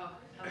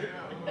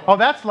 Oh,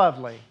 that's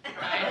lovely.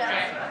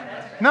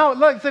 No,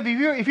 look,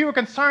 if you were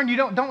concerned, you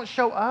don't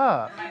show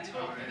up.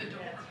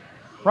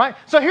 Right?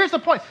 So here's the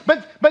point.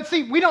 But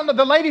see, we don't know.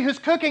 The lady who's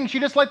cooking, she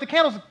just lit the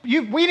candles.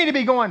 We need to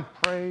be going,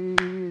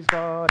 praise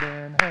God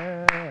in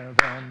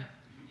heaven.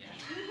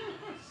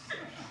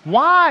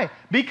 Why?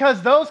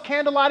 Because those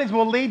candle lightings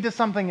will lead to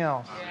something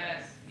else.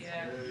 Yes,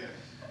 yes.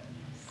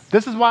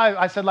 This is why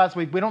I said last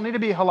week, we don't need to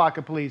be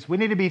halakha police. We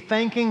need to be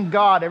thanking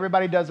God. Every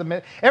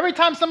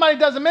time somebody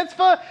does a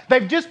mitzvah,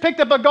 they've just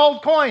picked up a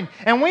gold coin.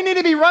 And we need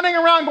to be running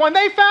around going,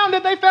 they found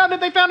it, they found it,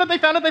 they found it, they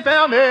found it, they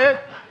found it.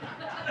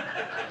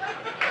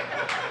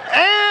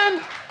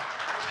 And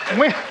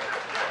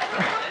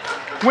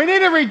We need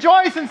to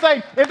rejoice and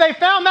say, if they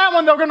found that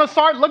one, they're going to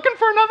start looking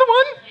for another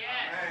one.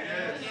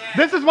 Yes.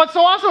 This is what's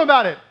so awesome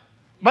about it.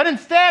 But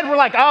instead, we're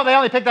like, oh, they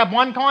only picked up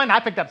 1 coin. I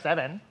picked up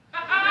 7.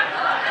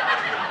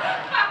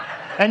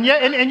 And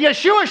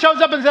Yeshua shows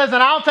up and says,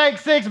 and I'll take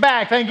 6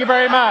 back. Thank you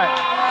very much.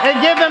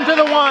 And give them to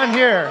the one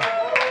here.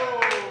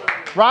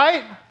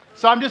 Right?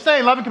 So I'm just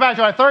saying, love and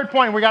compassion. Our third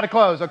point, we got to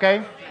close,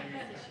 okay?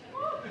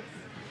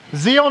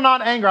 Zeal,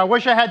 not anger. I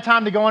wish I had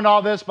time to go into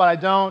all this, but I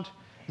don't.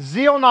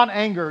 Zeal, not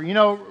anger. You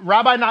know,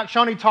 Rabbi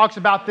Nachshoni talks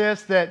about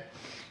this, that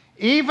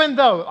even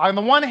though, on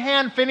the one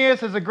hand,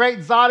 Phineas is a great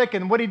tzaddik,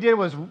 and what he did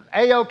was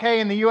A-OK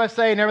in the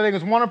USA, and everything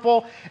was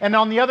wonderful, and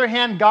on the other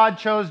hand, God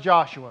chose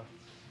Joshua.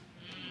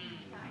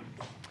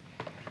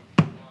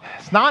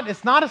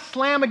 It's not a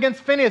slam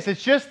against Phineas.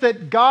 It's just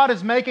that God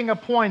is making a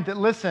point that,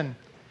 listen,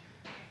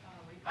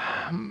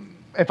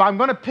 if I'm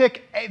going to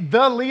pick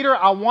the leader,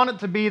 I want it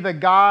to be the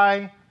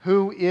guy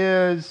who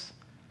is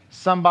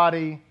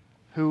somebody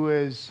who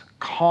is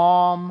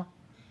calm,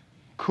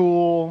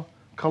 cool,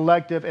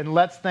 collective, and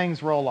lets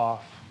things roll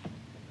off.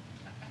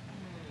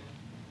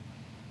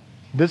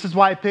 This is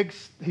why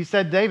he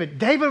said David.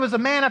 David was a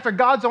man after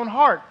God's own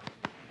heart.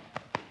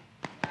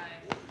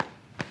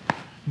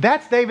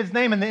 That's David's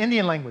name in the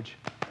Indian language.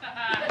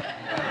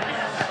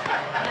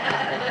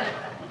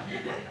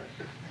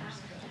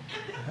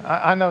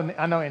 I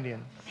know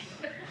Indian.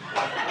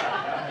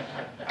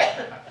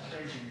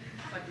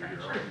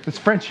 It's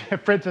French.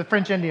 It's a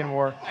French-Indian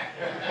war.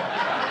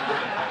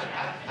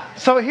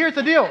 So here's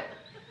the deal.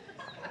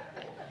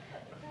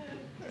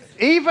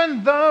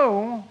 Even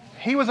though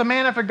he was a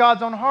man after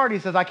God's own heart, he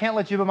says, I can't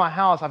let you build my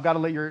house. I've got to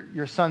let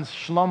your son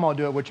Shlomo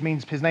do it, which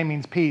means his name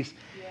means peace.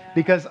 Yeah.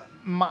 Because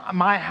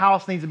my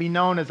house needs to be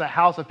known as a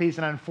house of peace.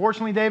 And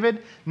unfortunately,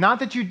 David, not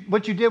that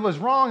what you did was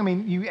wrong. I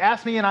mean, you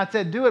asked me and I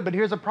said do it, but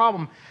here's the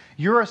problem.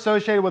 You're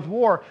associated with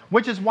war,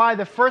 which is why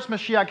the first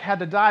Mashiach had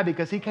to die,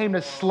 because he came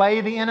to slay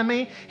the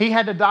enemy. He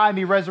had to die and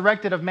be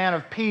resurrected of man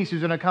of peace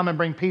who's going to come and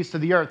bring peace to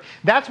the earth.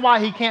 That's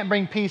why he can't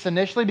bring peace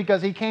initially,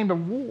 because he came to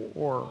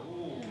war.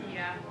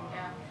 Yeah.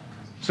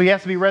 So he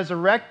has to be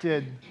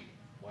resurrected,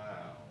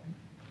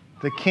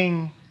 the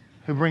king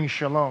who brings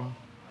shalom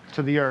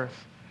to the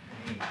earth.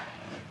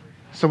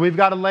 So we've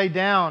got to lay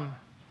down.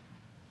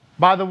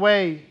 By the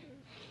way,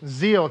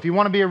 zeal. If you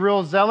want to be a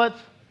real zealot,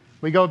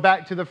 we go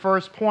back to the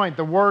first point.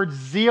 The word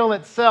zeal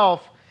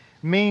itself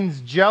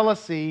means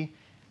jealousy,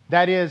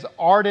 that is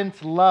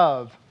ardent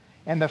love.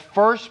 And the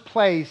first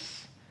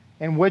place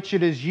in which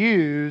it is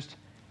used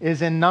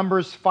is in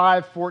Numbers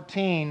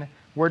 5:14,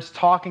 where it's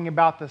talking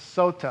about the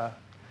sota.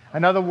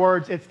 In other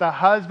words, it's the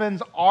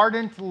husband's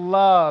ardent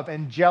love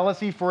and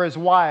jealousy for his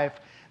wife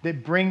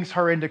that brings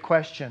her into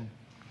question.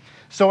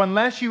 So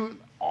unless you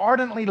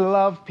ardently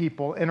love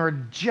people and are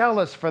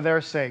jealous for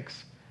their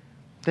sakes,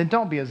 then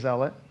don't be a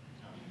zealot.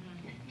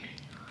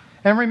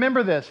 And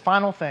remember this,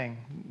 final thing.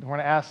 We're going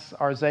to ask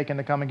our Zakin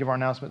to come and give our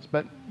announcements,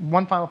 but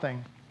one final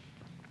thing.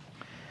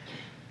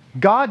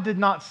 God did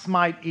not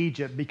smite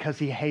Egypt because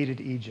he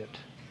hated Egypt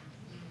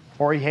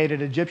or he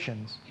hated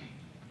Egyptians.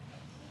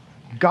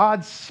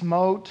 God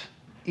smote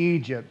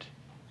Egypt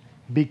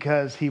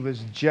because he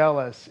was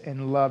jealous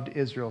and loved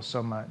Israel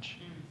so much.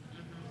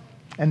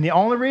 And the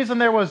only reason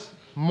there was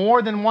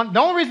more than one,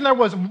 the only reason there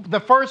was the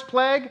first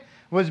plague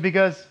was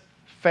because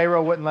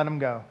Pharaoh wouldn't let him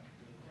go.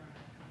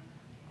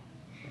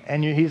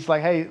 And he's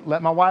like, hey,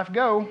 let my wife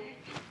go.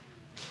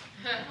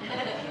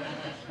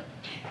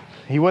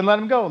 He wouldn't let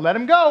him go. Let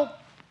him go.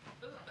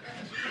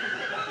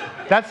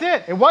 That's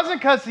it. It wasn't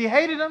because he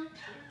hated him.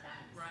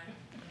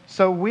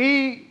 So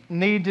we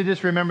need to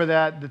just remember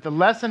that the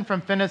lesson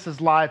from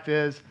Phineas' life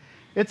is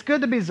it's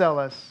good to be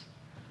zealous,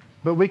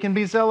 but we can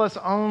be zealous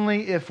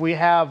only if we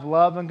have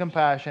love and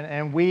compassion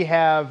and we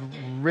have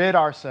rid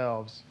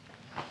ourselves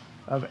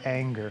of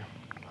anger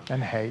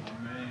and hate.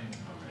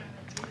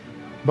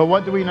 But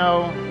what do we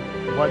know?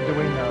 What do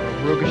we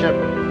know? Baruch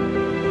Hashem.